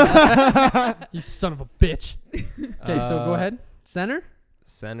right now. You son of a bitch. Okay, so go ahead. Center?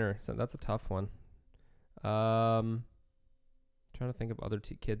 Center. So that's a tough one. Trying to think of other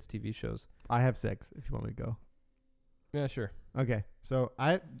kids TV shows. I have 6 if you want me to go. Yeah, sure. Okay, so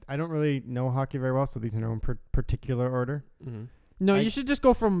I don't really know hockey very well, so these are no particular order. Mm-hmm. No, I- you should just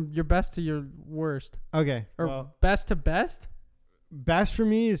go from your best to your worst. Okay, Or well, best to best? best for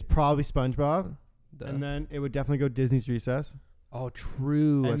me is probably SpongeBob, and then it would definitely go Disney's Recess, oh,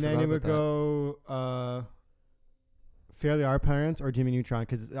 true. I and then forgot it would about go Fairly Odd Parents or Jimmy Neutron,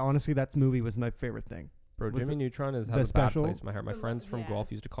 because honestly, that movie was my favorite thing. Bro, Was Jimmy the- Neutron has the a bad special? place in my heart. My The friends from golf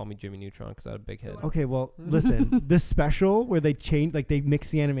yes. used to call me Jimmy Neutron because I had a big head. The Okay, well, listen, the special where they changed, like they mixed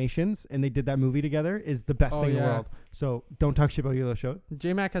the animations and they did that movie together is the best Oh, thing in the yeah. world. So don't talk shit about either show.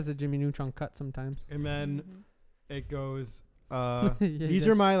 J-Mac has a Jimmy Neutron cut sometimes. And then Mhm. it goes. Yeah, he These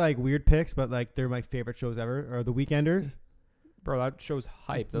did. are my like weird picks, but like they're my favorite shows ever. Or The Weekenders Bro, that show's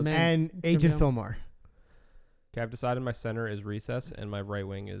hype. Those Man. and it's gonna be Agent on- Fillmore. Okay, I've decided my center is Recess and my right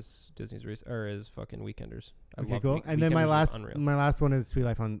wing is Disney's Recess or is fucking Weekenders. I Okay, love cool. And then Weekenders my was unreal. last one is Sweet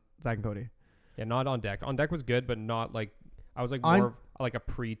Life on Zack and Cody. Yeah, not On Deck. On Deck was good, but not like I was like On- more of, like a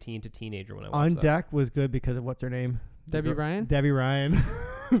pre-teen to teenager when I watched On that. Deck was good because of what's her name, Debbie Ryan? Debbie Ryan.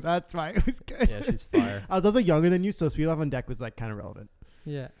 That's why it was good. Yeah, she's fire. I was also younger than you, so Sweet Life on Deck was like kind of relevant.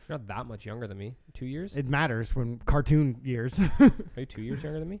 Yeah. You're not that much younger than me. 2 years? It matters from cartoon years. Are you 2 years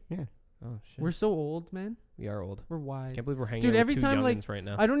younger than me? Yeah. Oh shit. We're so old, man. We are old. We're wise. Can't believe we're hanging Dude, out every with two time, like, youngins right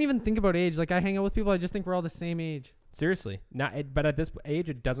now. I don't even think about age. Like, I hang out with people, I just think we're all the same age. Seriously. But at this age,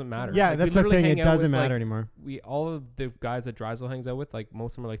 it doesn't matter. Yeah, Like, we that's the literally thing. hang It out doesn't with, matter like, anymore. We all of the guys that Drysdale hangs out with, like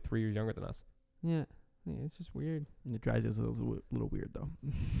most of them are like 3 years younger than us. Yeah. Yeah, it's just weird. It drives us a little weird though.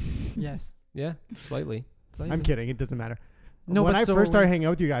 Yes. Yeah, slightly. It's like I'm kidding. It doesn't matter. No, when but I so- first started hanging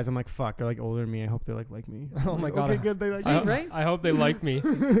out with you guys, I'm like, fuck, they're like older than me. I hope they like me. Oh my Like, God. Okay, good. They like See, me. right? I hope they like me.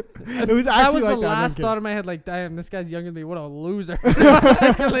 It was that actually was like the that. I'm last kidding. thought in my head. Like, damn, this guy's younger than me. What a loser.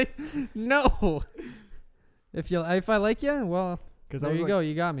 Like, no. If I like you, well, 'Cause I there was you like, go.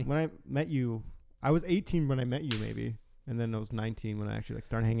 You got me. When I met you, I was 18 when I met you, maybe, and then I was 19 when I actually like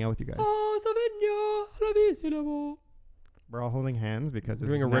started hanging out with you guys. Oh, Sauvignon, We're all holding hands because We're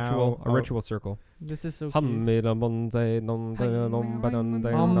this doing a is ritual, now a ritual circle. This is so cute. This is a little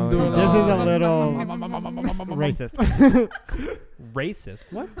racist,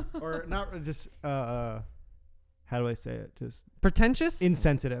 Racist? What? or not just. How do I say it? Just Pretentious?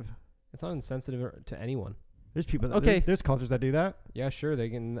 insensitive. It's not insensitive to anyone. There's people that Okay. there's cultures that do that. Yeah, sure, they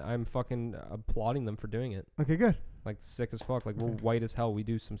can. I'm fucking applauding them for doing it. Okay, good. Like sick as fuck. Like we're white as hell. We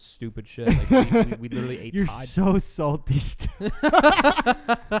do some stupid shit. Like we literally ate You're Tide. so salty.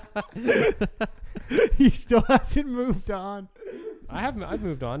 He still hasn't moved on. I've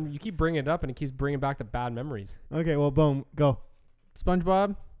moved on. You keep bringing it up, and it keeps bringing back the bad memories. Okay, well, boom, go.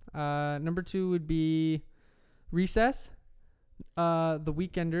 SpongeBob. Number 2 would be Recess. The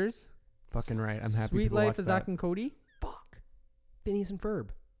Weekenders. Fucking right. I'm happy. Sweet people Life watch of that. Zach and Cody. Fuck. Phineas and Ferb.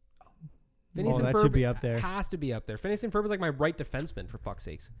 Oh, that should be up there. Has to be up there. Phineas and Ferb is like my right defenseman, for fuck's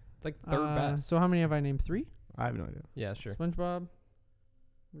sakes. It's like third best. So how many have I named? 3? I have no idea. Yeah, sure. SpongeBob,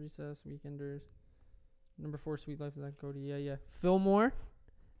 Recess, Weekenders. Number 4, Sweet Life of Zach and Cody. Yeah. Fillmore,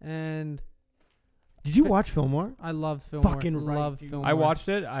 and Did you watch Fillmore? I loved Fillmore. Fucking right, Loved dude. Fillmore. I watched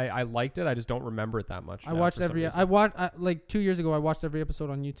it. I liked it. I just don't remember it that much. I now watched for some every. reason. I watched like 2 years ago. I watched every episode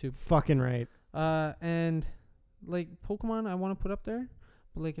on YouTube. Fucking right. And like Pokemon, I want to put up there,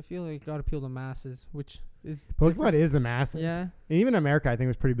 but like I feel like it got to appeal to masses, which is Pokemon different. is the masses. Yeah, And even America, I think,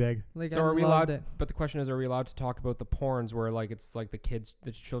 was pretty big. like So I are we loved allowed? it. But the question is, are we allowed to talk about the porns where like it's like the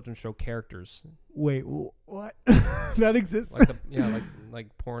children show characters, Wait, what? That exists? like like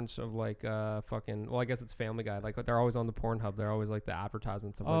porns of like fucking. Well, I guess it's Family Guy. Like they're always on the Pornhub. They're always like the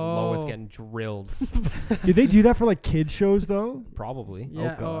advertisements of like Lois Oh. getting drilled. Did they do that for like kids shows though? Probably.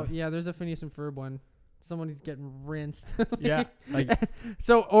 Yeah. God. Yeah. There's a Phineas and Ferb one. Somebody's getting rinsed. Yeah. Like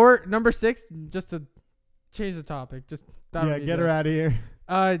So, or number 6, just to change the topic, just that'll Yeah, be get good. her out of here.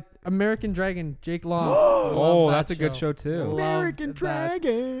 American Dragon, Jake Long. I oh, love that's that a good show. show too. Love American that.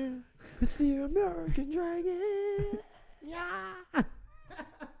 Dragon. It's the American Dragon. Yeah.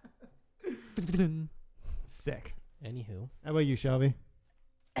 Sick. Anywho, How about you, Shelby?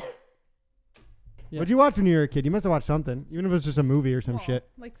 Yeah. What'd you watch when you were a kid? You must have watched something, even if it was just a movie or some Well, shit.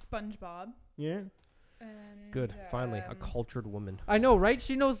 Like SpongeBob. Yeah. And, good. Finally, a cultured woman. I know, right?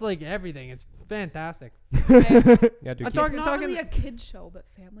 She knows like everything. It's fantastic. Yeah, dude. I'm keep- talking- It's not really a kid show, but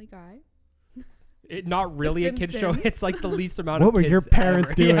Family Guy. not really a kid show. Simpsons. It's like the least amount What of were kids your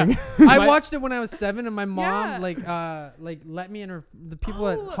parents ever. Yeah. doing? I My- watched it when I was 7, and my mom Yeah. like let me and the people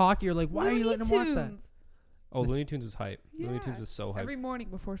at Oh, hockey are like, why are you letting them watch that? Looney Tunes. Oh, Looney Tunes was hype. Looney Tunes Yeah. was so hype. Every morning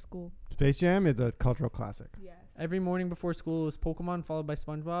before school. Space Jam is a cultural classic. Yes. Every morning before school was Pokemon, followed by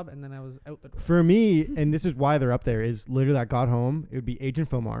SpongeBob, and then I was out the door. For me, and this is why they're up there, is literally I got home, it would be Agent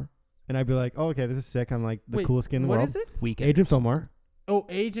Fillmore. And I'd be like, oh, okay, this is sick. I'm like the Wait, coolest kid in the what world. is it? Weekend. Agent Fillmore. Oh,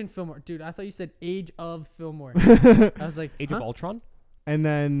 Agent Fillmore. Dude, I thought you said Age of Fillmore. I was like, Age huh? of Ultron. And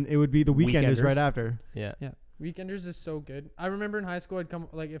then it would be the Weekenders right Weekenders. after. Yeah. Weekenders is so good. I remember in high school, I'd come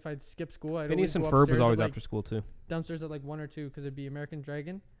like if I'd skip school, I'd Phineas and always Ferb go was upstairs at, always like, after school too. downstairs at like 1 or 2 because it'd be American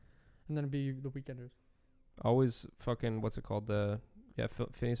Dragon, and then it'd be the Weekenders. Always fucking what's it called?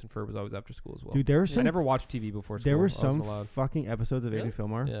 Phineas and Ferb was always after school as well. Dude, there were I some never watched TV before school. there were I wasn't some allowed. fucking episodes of Really? Agent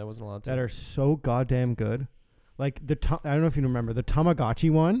Fillmore Yeah, I wasn't allowed to. that are so goddamn good. Like I don't know if you remember the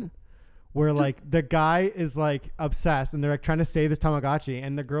Tamagotchi one, where like the guy is like obsessed and they're like trying to save this Tamagotchi,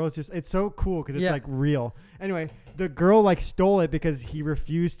 and the girl is just, it's so cool because it's Yeah. like real. Anyway, the girl like stole it because he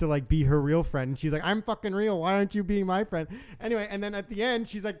refused to like be her real friend, and she's like, I'm fucking real, why aren't you being my friend? Anyway, and then at the end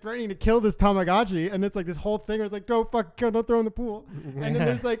she's like threatening to kill this Tamagotchi, and it's like this whole thing where it's like, don't fucking kill, don't throw in the pool. And then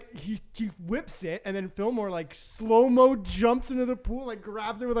there's like she whips it, and then Fillmore like slow-mo jumps into the pool, like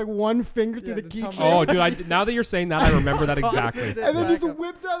grabs it with like one finger through Yeah, the the keychain. Oh, dude! Now that you're saying that, I remember that exactly. And then just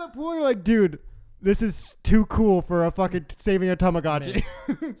whips out of the pool, and you're like, dude, this is too cool for a fucking saving a Tamagotchi.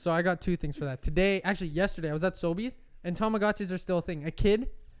 So I got 2 things for that. Today, actually yesterday, I was at Sobeys, and Tamagotchis are still a thing. A kid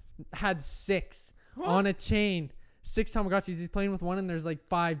had 6 on a chain. 6 Tamagotchis. He's playing with one, and there's like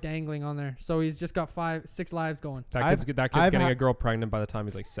 5 dangling on there. So he's just got 6 lives going. That I've- kid's I've getting ha- a girl pregnant by the time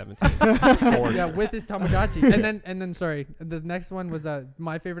he's like 17. Yeah, with his Tamagotchi. and then sorry, the next one was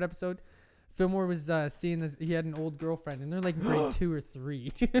my favorite episode. Fillmore was seeing this. He had an old girlfriend, and they're like grade 2 or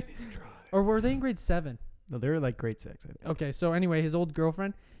 3, or were they in grade 7? No, they were like grade 6. I think. Okay, so anyway, his old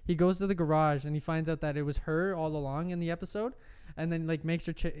girlfriend. He goes to the garage and he finds out that it was her all along in the episode, and then like makes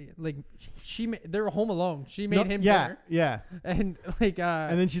her they're home alone. She made him dinner, yeah. and like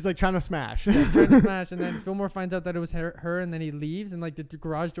And then she's like trying to smash. trying to smash, and then Fillmore finds out that it was her, and then he leaves, and like the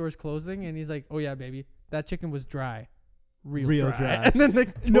garage door is closing, and he's like, "Oh yeah, baby, that chicken was dry, real dry." And then the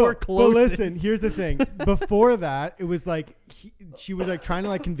door closes. But listen, here's the thing. Before that, it was like she was like trying to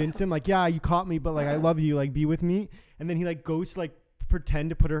like convince him, like, yeah, you caught me, but like I love you, like be with me. And then he like goes to like pretend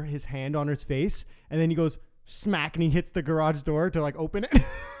to put his hand on her face, and then he goes smack, and he hits the garage door to like open it.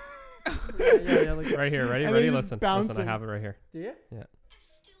 yeah, like, Right here, ready, And ready. then just Listen, bouncing. I have it right here. do you?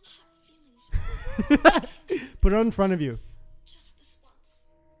 Put it in front of you. Just this once.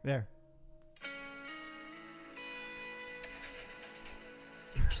 There.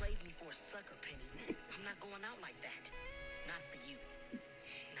 You played me for a sucker, Penny. I'm not going out like that. Not for you.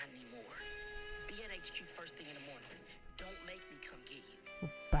 Not anymore. Be at HQ first thing in the morning. Don't make me come get you.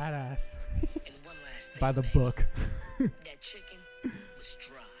 Badass. And one last thing. By the babe. book. That chicken was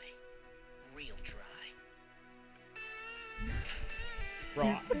dry. Real dry.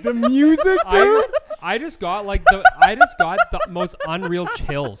 Bro, The music, dude. I just got the most unreal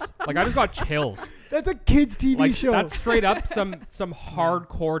chills. Like I just got chills. That's a kids TV Like show. that's straight up some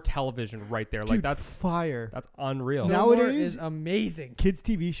hardcore television right there. Like Dude, that's fire. that's unreal. Now- Fillmore Nowadays- is amazing. Kids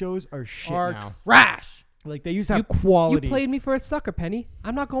TV shows are shit Are now. trash. Like they used to have quality. You played me for a sucker, Penny.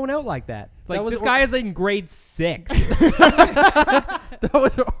 I'm not going out like that. It's like That was this or- guy is in grade 6. That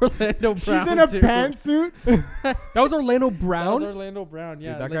was Orlando Brown. She's in a too. pantsuit. That was Orlando That was Brown. Orlando Brown.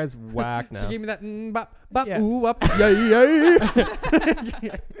 Yeah, Dude, that like, guy's whack now. She gave me that bop bop Yeah. ooh up yeah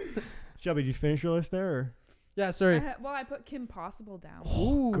yeah. Shelby, did you finish your list there? Or? Yeah, sorry. Well, I put Kim Possible down.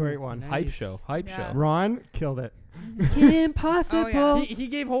 Ooh, Great one. Hype nice. show. Hype Yeah. show. Ron killed it. Kim Possible. Oh, yeah. He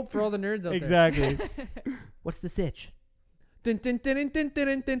gave hope for all the nerds out there. Exactly. What's the sitch? Dun, dun, dun, dun, dun, dun,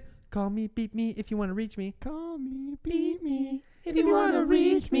 dun, dun. Call me, beat me if you want to reach me. Call me, beat me. If you wanna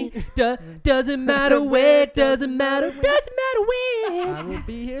reach me, doesn't matter where, doesn't matter where. I will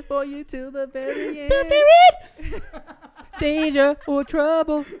be here for you till the very end. The very end. Danger or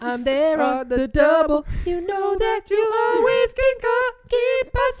trouble, I'm there on the double. You know that you always can call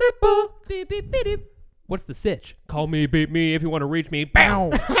Kim Possible. Beep, beep, beep, beep. What's the sitch? Call me, beat me if you want to reach me. Bow.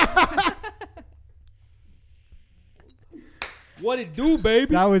 What it do,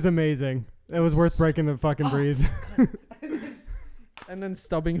 baby? That was amazing. It was worth breaking the fucking breeze. And then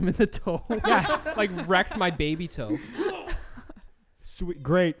stubbing him in the toe. Yeah, like wrecks my baby toe. Sweet,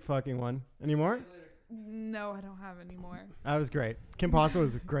 great fucking one. Any more? No, I don't have any more. That was great. Kim Possible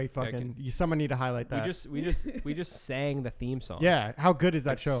was a great Yeah, fucking. Someone need to highlight that. We just sang the theme song. yeah, how good is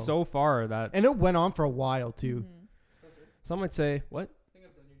that Like, show? So far, that and it went on for a while too. some might say what?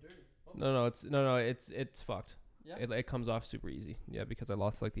 No, it's fucked. Yeah? It comes off super easy. Yeah, because I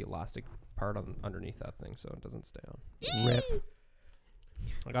lost like the elastic part on underneath that thing, so it doesn't stay on. Rip.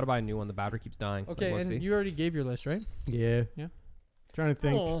 I gotta buy a new one. The battery keeps dying. Like, Okay, let's and see. you already gave your list, right? Yeah. Yeah. Trying to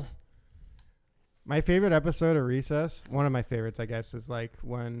think. Oh. My favorite episode of Recess, one of my favorites, I guess, is like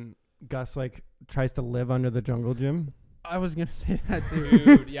when Gus like tries to live under the jungle gym. I was gonna say that too.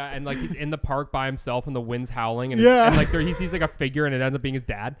 Dude, yeah, and like he's in the park by himself and the wind's howling, and, Yeah. and like there he sees like a figure and it ends up being his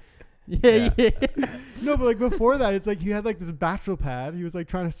dad. Yeah. No, but like before that, it's like he had like this bachelor pad. He was like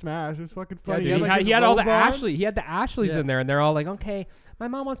trying to smash. It was fucking Yeah, funny. dude, like, his he had all the robe on. Ashley. He had the Ashleys Yeah. in there, and they're all like, "Okay, my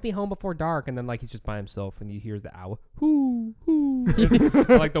mom wants me home before dark," and then like he's just by himself, and he hears the owl, hoo hoo,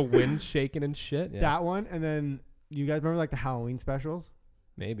 like the wind's shaking and shit. Yeah, That one, and then you guys remember like the Halloween specials?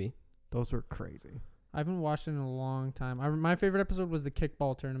 maybe. Those were crazy. I haven't watched it in a long time. My favorite episode was the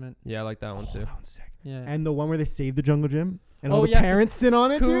kickball tournament. Yeah, I like that one too. That one's sick. Yeah. And the one where they saved the jungle gym and Oh, all the yeah. parents sit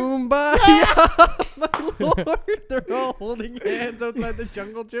on it. Dude. Kumbaya, my lord! They're all holding hands outside the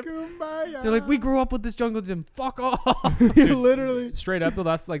jungle gym. Kumbaya. They're like, we grew up with this jungle gym. Fuck off. Literally. Straight up though,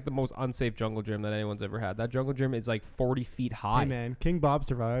 that's like the most unsafe jungle gym that anyone's ever had. That jungle gym is like 40 feet high. Hey man, King Bob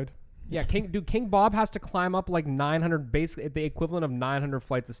survived. Yeah, King Bob has to climb up like 900, basically the equivalent of 900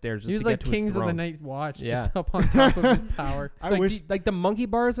 flights of stairs just He was to like get to his Kings of the throne. Night Watch, Yeah. just up on top of his tower. I like, wish. like the monkey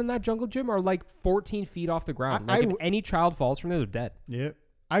bars in that jungle gym are like 14 feet off the ground. I Like if w- any child falls from there, they're dead. Yeah.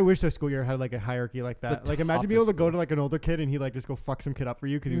 I wish their school year had like a hierarchy like that. Like imagine being able to toughest go school. to like an older kid and he like just go fuck some kid up for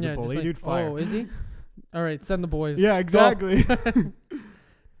you because he was a just bully. like, Dude, fire. oh, is he? All right, send the boys. Yeah, exactly.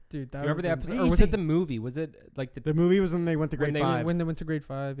 Dude, that Remember the would've been episode, or was it the movie? Was it like the the movie was when they went to When grade they- 5. when they went to grade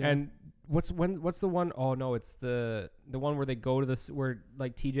 5. Yeah. and what's the one oh no, it's the one where they go to this where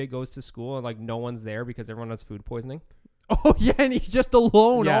like TJ goes to school and like no one's there because everyone has food poisoning. oh yeah, and he's just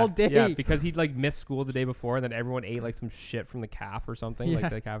alone yeah, all day. Yeah, because he'd like missed school the day before and then everyone ate like some shit from the calf or something. Yeah. Like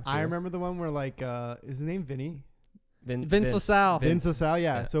the cafeteria. I remember the one where like is his name Vinny? Vince LaSalle. Vince LaSalle,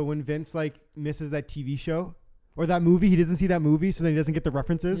 yeah. Yeah. So when Vince like misses that TV show or that movie, he doesn't see that movie, so then he doesn't get the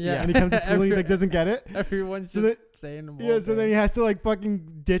references. Yeah. And he comes to school and he like doesn't get it. Everyone's So just that- saying them Yeah, all so day. then he has to like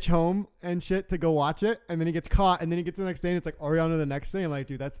fucking ditch home and shit to go watch it, and then he gets caught, and then he gets the next day, and it's like Oriana the next day. I'm like,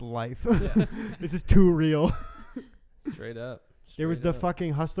 dude, that's life. This is too real. Straight up. There was Straight the up.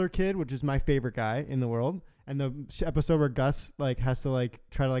 fucking hustler kid, which is my favorite guy in the world, and the episode where Gus like has to like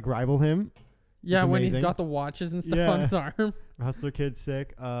try to like rival him. Yeah, It's when he's amazing. got the watches and stuff on Yeah. his arm. Hustler kid's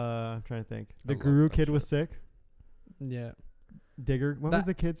sick. I'm trying to think. The I love Guru that kid was shit. sick. Yeah. Digger. What That- was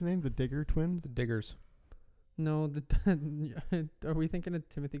the kid's name? The Digger twins? The Diggers. No, are we thinking of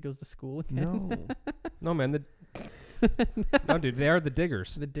Timothy Goes to School again? No. No man, no dude, they are the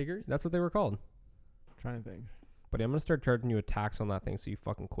Diggers. The Diggers? That's what they were called. Trying to think. But I'm gonna start charging you a tax on that thing so you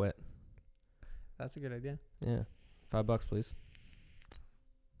fucking quit. That's a good idea. Yeah, $5 please.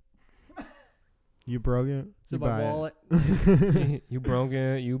 You broke it. It's You in my buy it. wallet. You broke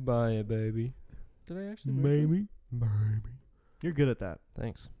it, you buy it, baby. Did I actually break it? Maybe. Maybe. You're good at that.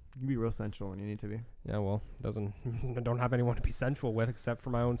 Thanks. You can be real sensual when you need to be. Yeah, well, I don't have anyone to be sensual with except for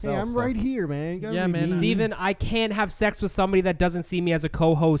my own self. Hey, I'm so. right here, man. You gotta Yeah, be man. mean. Steven, I can't have sex with somebody that doesn't see me as a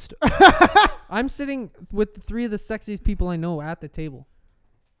co-host. I'm sitting with the 3 of the sexiest people I know at the table.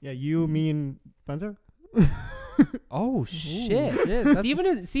 Yeah, you, me, and Spencer. Oh, shit. Shit, that's-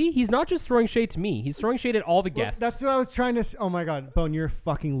 Steven, he's not just throwing shade to me. He's throwing shade at all the Well, guests. that's what I was trying to. Oh my God, Bone, you're a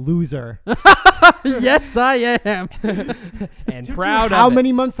fucking loser. Yes, I am. and Took proud you how of it.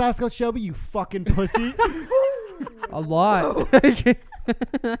 many months to ask out Shelby? You fucking pussy. A lot.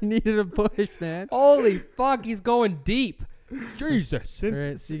 I needed a push, man. Holy fuck, he's going deep. Jesus. Since All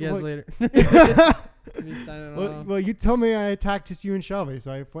right, see you guys well, later. Me signing off. well, you told me I attacked just you and Shelby,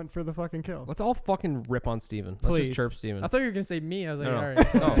 so I went for the fucking kill. Let's all fucking rip on Steven. Let's Please. just chirp Steven. I thought you were gonna say me. I was like, No, all no.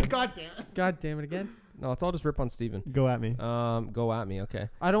 right. No. God damn it. God damn it again. No, let's all just rip on Steven. Go at me. Go at me, okay.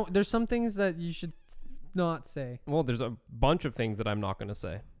 I don't. There's some things that you should not say. Well, there's a bunch of things that I'm not going to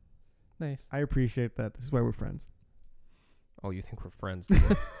say. Nice. I appreciate that. This is why we're friends. Oh, you think we're friends?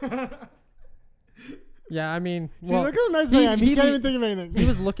 Yeah, I mean, See, well, look how nice I he's- am. He he- can't even think of anything. he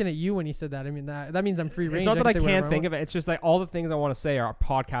was looking at you when he said that. I mean, that means I'm free range. It's not that I can say can't whatever think want. of it. It's just like all the things I want to say are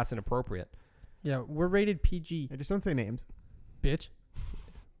podcast inappropriate. Yeah, we're rated PG, I just don't say names. bitch.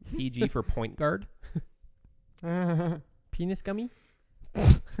 PG for point guard. Penis gummy.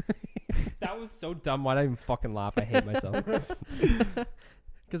 That was so dumb. Why did I even fucking laugh? I hate myself.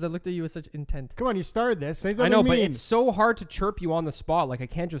 Because I looked at you with such intent. Come on, you started this. Say something I know, mean. but it's so hard to chirp you on the spot. Like I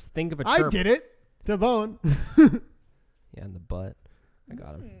can't just think of a I chirp. did it to Bone. Yeah, in the butt. I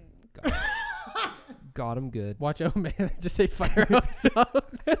got him. Hmm. Got him good. Watch out, man. I just say firehouse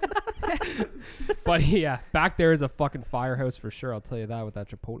subs. But yeah, back there is a fucking firehouse for sure. I'll tell you that with that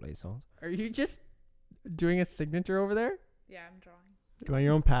Chipotle sauce. Are you just doing a signature over there? Yeah, I'm drawing. Do you want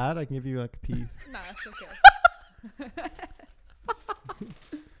your own pad? I can give you like a piece. Nah, it's okay.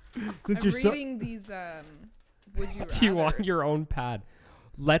 Since I'm you're so reading these would you Do you want rathers. your own pad?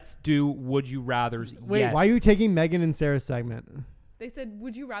 Let's do would you rather's. Wait, yes. why are you taking Megan and Sarah's segment? They said,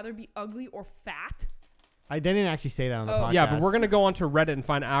 would you rather be ugly or fat? I didn't actually say that on the Oh. podcast. Yeah, but we're gonna go onto Reddit and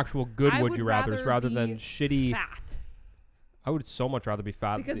find actual good I would you rather's rather be than shitty. fat. I would so much rather be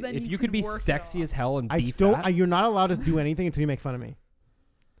fat. Because then if you you could could be work it sexy off. as hell and I be still. fat, You're not allowed to do anything until you make fun of me.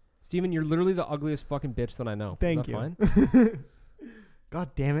 Steven, you're literally the ugliest fucking bitch that I know. Thank Is that you. fine? God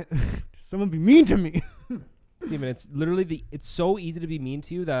damn it! Someone be mean to me. Steven, it's literally it's so easy to be mean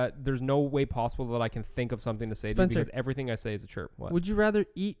to you that there's no way possible that I can think of something to say to you Spencer. because everything I say is a chirp. What? Would you rather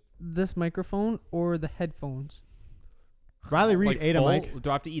eat this microphone or the headphones? Riley Reed Like ate a full- mic. Do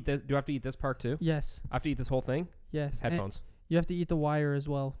I have to eat this? Do I have to eat this part too? Yes. I have to eat this whole thing? Yes. And Headphones. you have to eat the wire as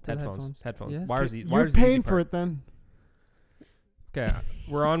well. To Headphones. The Headphones. Yes. Wires. You're Wires. the easy paying for part. it then. Okay,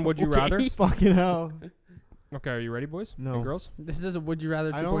 we're on. Would you Okay. rather? Fucking hell. Okay, are you ready, boys? No. And girls. This is a would you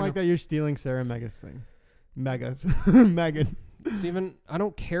rather 2.0. I don't like that you're stealing Sarah and Mega's thing. Megas. Megan. Steven, I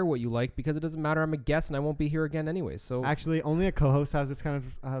don't care what you like because it doesn't matter. I'm a guest and I won't be here again anyway. So, Actually, only a co-host has this kind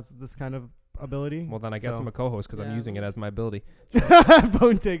of ability. well, then I guess so- I'm a co-host because I'm Yeah, using it as my ability.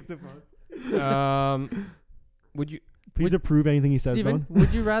 Bone takes the phone. Would you? Please approve anything he says, Steven, Bone.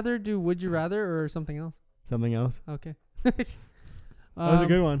 would you rather do would you rather or something else? Something else. Okay. That was a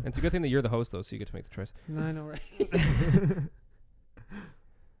good one. It's a good thing that you're the host though, so you get to make the choice. No, I know, right?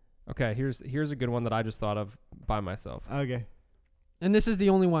 Okay, here's a good one that I just thought of by myself. Okay. And this is the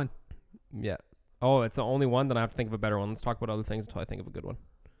only one. Yeah. Oh, it's the only one. Then I have to think of a better one. Let's talk about other things until I think of a good one.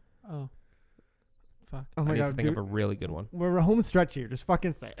 Oh. Fuck. Oh I my need to god, think dude. of a really good one. We're a home stretch here. Just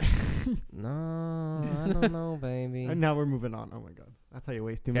fucking say it. No, I don't know, baby. And now we're moving on. Oh my god. That's how you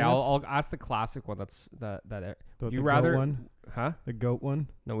waste 2 Okay, minutes. I'll ask the classic one. That's that. The- Would you the rather? goat one. Huh? The goat one.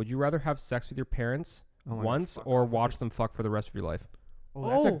 No. Would you rather have sex with your parents Oh my God, once fuck or off with watch this. them fuck for the rest of your life? Oh,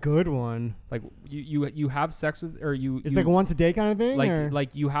 that's a Oh. good one. Like you have sex with or you. It's you, like once a day kind of thing. or?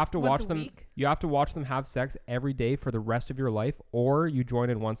 like you have to Once watch a them. week? You have to watch them have sex every day for the rest of your life, or you join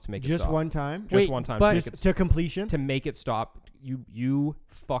in once to make it just stop. one time. Just Wait, one time. but- to, make Just it, to completion. to make it stop. You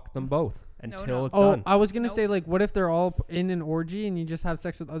fuck them both until no. it's Oh, done. I was gonna Nope. say like, what if they're all in an orgy and you just have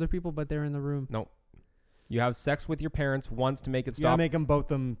sex with other people, but they're in the room? You have sex with your parents once to make it You gotta stop. make them both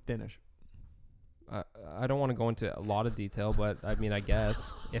them finish. I don't want to go into a lot of detail, but I mean, I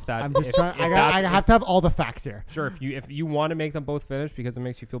guess if that. I'm just if, trying. if I that's- have to have all the facts here. Sure, if you want to make them both finish because it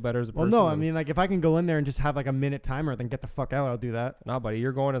makes you feel better as a Well, person. no, I then- mean, like if I can go in there and just have like a minute timer, then get the fuck out. I'll do that. Nah, buddy,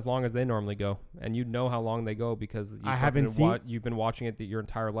 you're going as long as they normally go, and you know how long they go because I haven't seen- You've been watching it your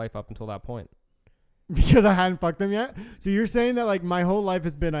entire life up until that point. Because I hadn't fucked them yet. So you're saying that like my whole life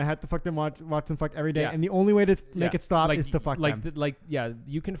has been I had to fuck them, watch them fuck every day, Yeah. and the only way to make Yeah. it stop Like- is to fuck like them. yeah,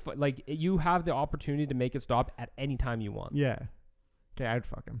 you can you have the opportunity to make it stop at any time you want. Yeah. Okay, I'd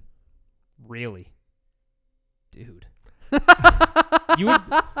fuck him. Really? Dude. You would,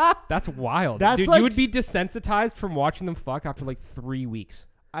 that's wild. That's Dude, like you would be desensitized from watching them fuck after like 3 weeks.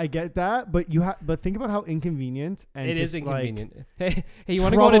 I get that, but but think about how inconvenient and It is just, like, inconvenient. Hey, you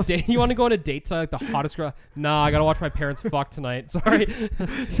want to go on a troubles- date? You want to go on a date to like the hottest girl? Nah, I gotta watch my parents fuck tonight. Sorry.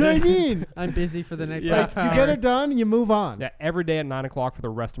 That's what I mean. I'm busy for the next Yeah. half Like, hour. you get it done, you move on. Yeah, every day at 9 o'clock for the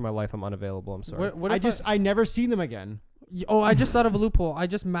rest of my life, I'm unavailable. I'm sorry. What if I never see them again. Oh, I just thought of a loophole. I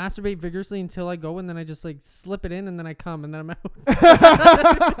just masturbate vigorously until I go, and then I just like slip it in, and then I come, and then I'm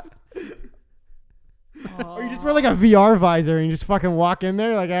out. Or you just wear like a VR visor and you just fucking walk in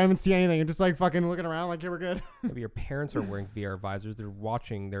there like I haven't seen anything and just like fucking looking around like, hey, we're good. Yeah, but your parents are wearing VR visors. They're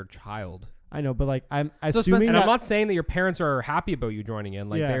watching their child. I know, but like I'm So assuming And that I'm not saying that your parents are happy about you joining in.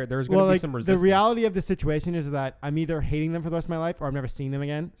 Like there's going to be like, some resistance. the reality of the situation is that I'm either hating them for the rest of my life or I'm never seeing them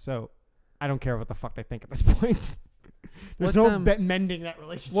again. So I don't care what the fuck they think at this point. There's What, no mending that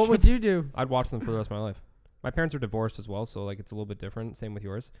relationship. What would you do? I'd watch them for the rest of my life. My parents are divorced as well, so like it's a little bit different. Same with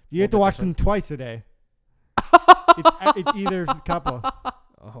yours. You have to watch them twice a day. It's either couple.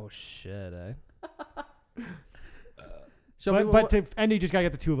 Oh shit, eh? Shelby, But to end, you just gotta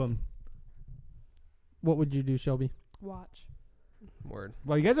get the two of them. what would you do, Shelby? Watch. Word.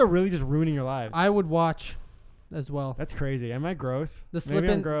 Well, you guys are really just ruining your lives. I would watch as well. That's crazy. Am I gross? The Maybe I'm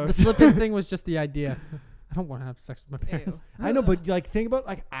slip-in, gross. the slip-in thing was just the idea. I don't want to have sex with my Ew. parents. I know, but like think about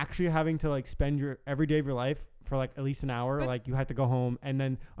like actually having to like spend your every day of your life for like at least an hour. But- Like you have to go home, and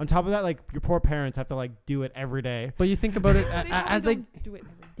then on top of that, like your poor parents have to like do it every day. But you think about it They as probably they, don't do it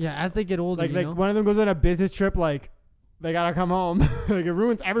every day. yeah, as they get older, Like you know? one of them goes on a business trip, like they gotta come home. Like it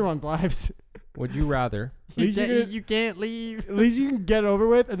ruins everyone's lives. Would you rather? At least you can't leave. At least you can get it over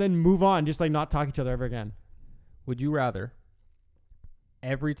with and then move on. Just like not talk to each other ever again. Would you rather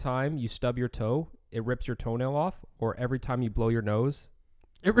every time you stub your toe, it rips your toenail off, or every time you blow your nose,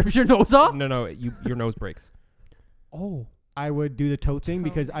 It rips your nose off? no, your nose breaks? Oh. I would do the toe thing toe.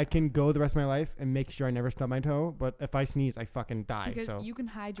 because I can go the rest of my life and make sure I never stub my toe. But if I sneeze, I fucking die. Because So you can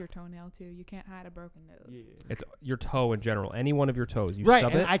hide your toenail too. You can't hide a broken nose. It's your toe in general. Any one of your toes, you right,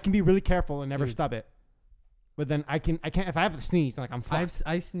 stub and it. I can be really careful and never Dude. stub it. But then I can't if I have to sneeze, like I'm fucked.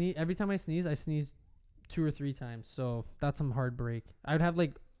 I sneeze every time I sneeze 2 or 3 times. So that's some hard break. I'd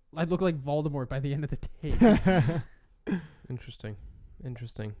look like Voldemort by the end of the day. Interesting.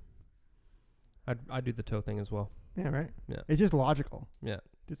 I'd do the toe thing as well. Yeah, right. Yeah. It's just logical. Yeah.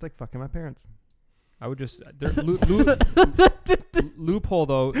 Just like fucking my parents. I would just loophole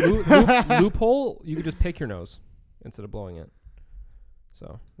though. Loophole. You could just pick your nose instead of blowing it.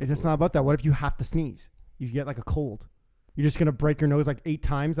 So It's just not about that. What if you have to sneeze? You get like a cold. You're just gonna break your nose like 8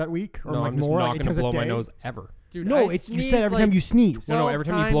 times that week, or no, like I'm just more, not like 8 gonna times a blow my day? nose ever. Dude, No, I it's you said sneezed every time like you sneeze. No, 12 every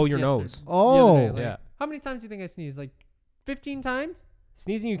time you blow your times nose. yesterday. Oh. The other day, Yeah. How many times do you think I sneezed? Like 15 times?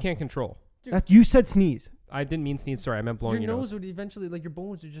 Sneezing you can't control. You said sneeze. I didn't mean sneeze. Sorry, I meant blowing Your your nose would eventually, like, your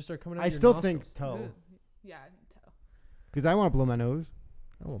bones would just start coming out. I of your still nostrils. think toe Ugh. Yeah, I can tell. because I want to blow my nose.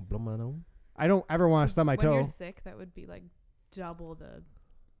 I won't blow my nose. I don't ever want to stub my When toe. you're sick, that would be like double the.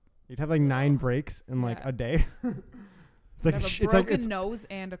 You'd have like 9 breaks in like Yeah. a day. It's like Have a it's like broken nose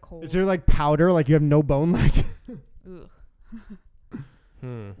and a cold. is there like powder? Like you have no bone left.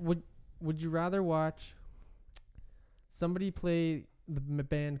 Ugh. Would you rather watch somebody play the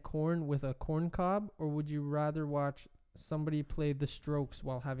band Korn with a corn cob, or would you rather watch somebody play the Strokes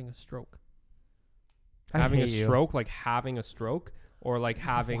while having a stroke? Having a hate you. stroke, like having a stroke, or like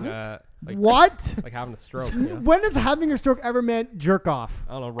having a like What? like having a stroke. Yeah. When has having a stroke ever meant jerk off?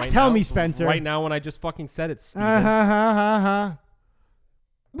 I don't know. Right Tell now, me, Spencer. Right now, when I just fucking said it, Steven. Ha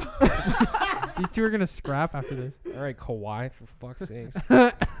These two are gonna scrap after this. All right, Kawhi, for fuck's sakes.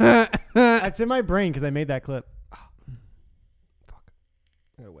 That's in my brain because I made that clip. I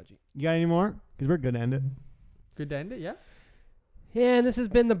got a wedgie. You got any more? Because we're good to end it. Good to end it, yeah. Yeah, and this has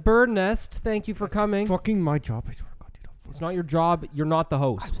been the Bird Nest. Thank you for coming. Fucking my job. I swear to God, dude. It's not your job. You're not the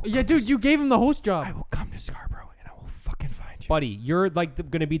host, Yeah, dude, you gave him the host job. I will come to Scarborough and I will fucking find you. buddy. You're like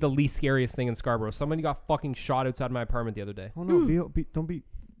gonna be the least scariest thing in Scarborough. Somebody got fucking shot outside my apartment the other day. Oh no, don't be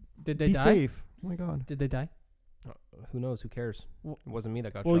Did they be die? safe. Oh my God. Did they die? Who knows? Who cares? Well- It wasn't me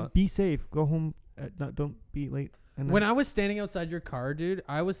that got Well, shot. be safe. Go home. Don't be late. And When I was standing outside your car, dude,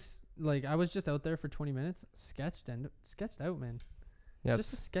 I was just out there for 20 minutes, sketched out, man. Yeah,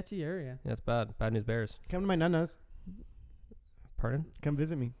 Just a it's sketchy area. yeah, it's bad. Bad news bears. come to my nanas. Pardon? Come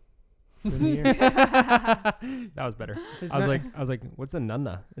visit me. During the year. That was better. His I was na- like, what's a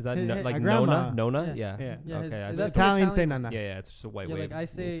nunna? Is that Hey, no, hey, like my grandma. Nona? Yeah. Yeah. Yeah. Yeah, Okay, I is see. that Italians say Italian? nana. Yeah, it's just a white Yeah, way. like I of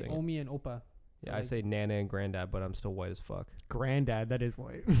me say saying it. Omi and Opa. Yeah, I like- say Nana and Granddad, but I'm still white as fuck. Granddad, that is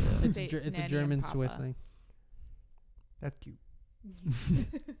white. It's Say it's a nanny and German Swiss papa. thing. That's cute.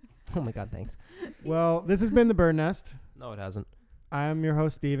 Oh my god, thanks. Well, this has been the Bird Nest. No, it hasn't. I'm your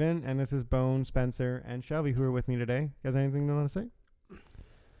host, Steven, and this is Bone, Spencer, and Shelby who are with me today. You guys have anything you want to say?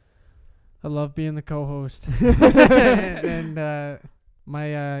 I love being the co-host. and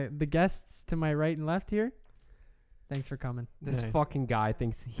the guests to my right and left here. Thanks for coming. This Nice. fucking guy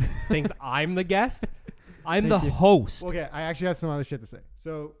thinks I'm the guest. I'm Thank the you. host. Okay, I actually have some other shit to say.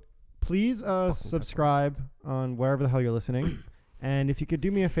 So please subscribe on wherever the hell you're listening. And if you could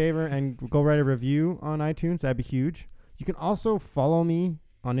do me a favor and go write a review on iTunes, that'd be huge. You can also follow me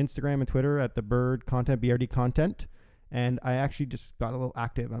on Instagram and Twitter at the Bird Content, BRD Content. And I actually just got a little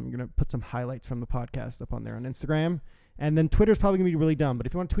active. I'm going to put some highlights from the podcast up on there on Instagram. And then Twitter's probably going to be really dumb. But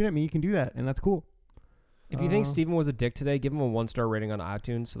if you want to tweet at me, you can do that. And that's cool. If you think Steven was a dick today, give him a 1-star rating on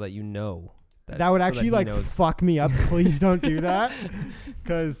iTunes so that you know. That would actually he knows. fuck me up. Please don't do that.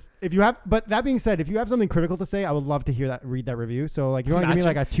 Because if you have, but that being said, if you have something critical to say, I would love to hear that, read that review. So like, if you want to give me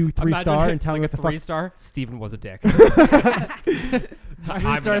like a 2-3 star and tell me what the fuck. 3-star, Steven was a dick. 3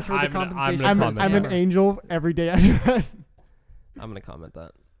 stars for the compensation. I'm an angel every day after that. I'm gonna comment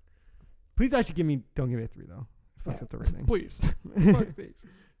that. Please actually don't give me a 3 though. Fucks up the rating. Please.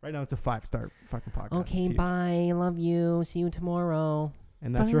 Right now it's a 5-star fucking podcast. Okay, It's huge. bye. Love you. See you tomorrow.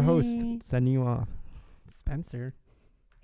 And that's your host Bye. sending you off. Spencer.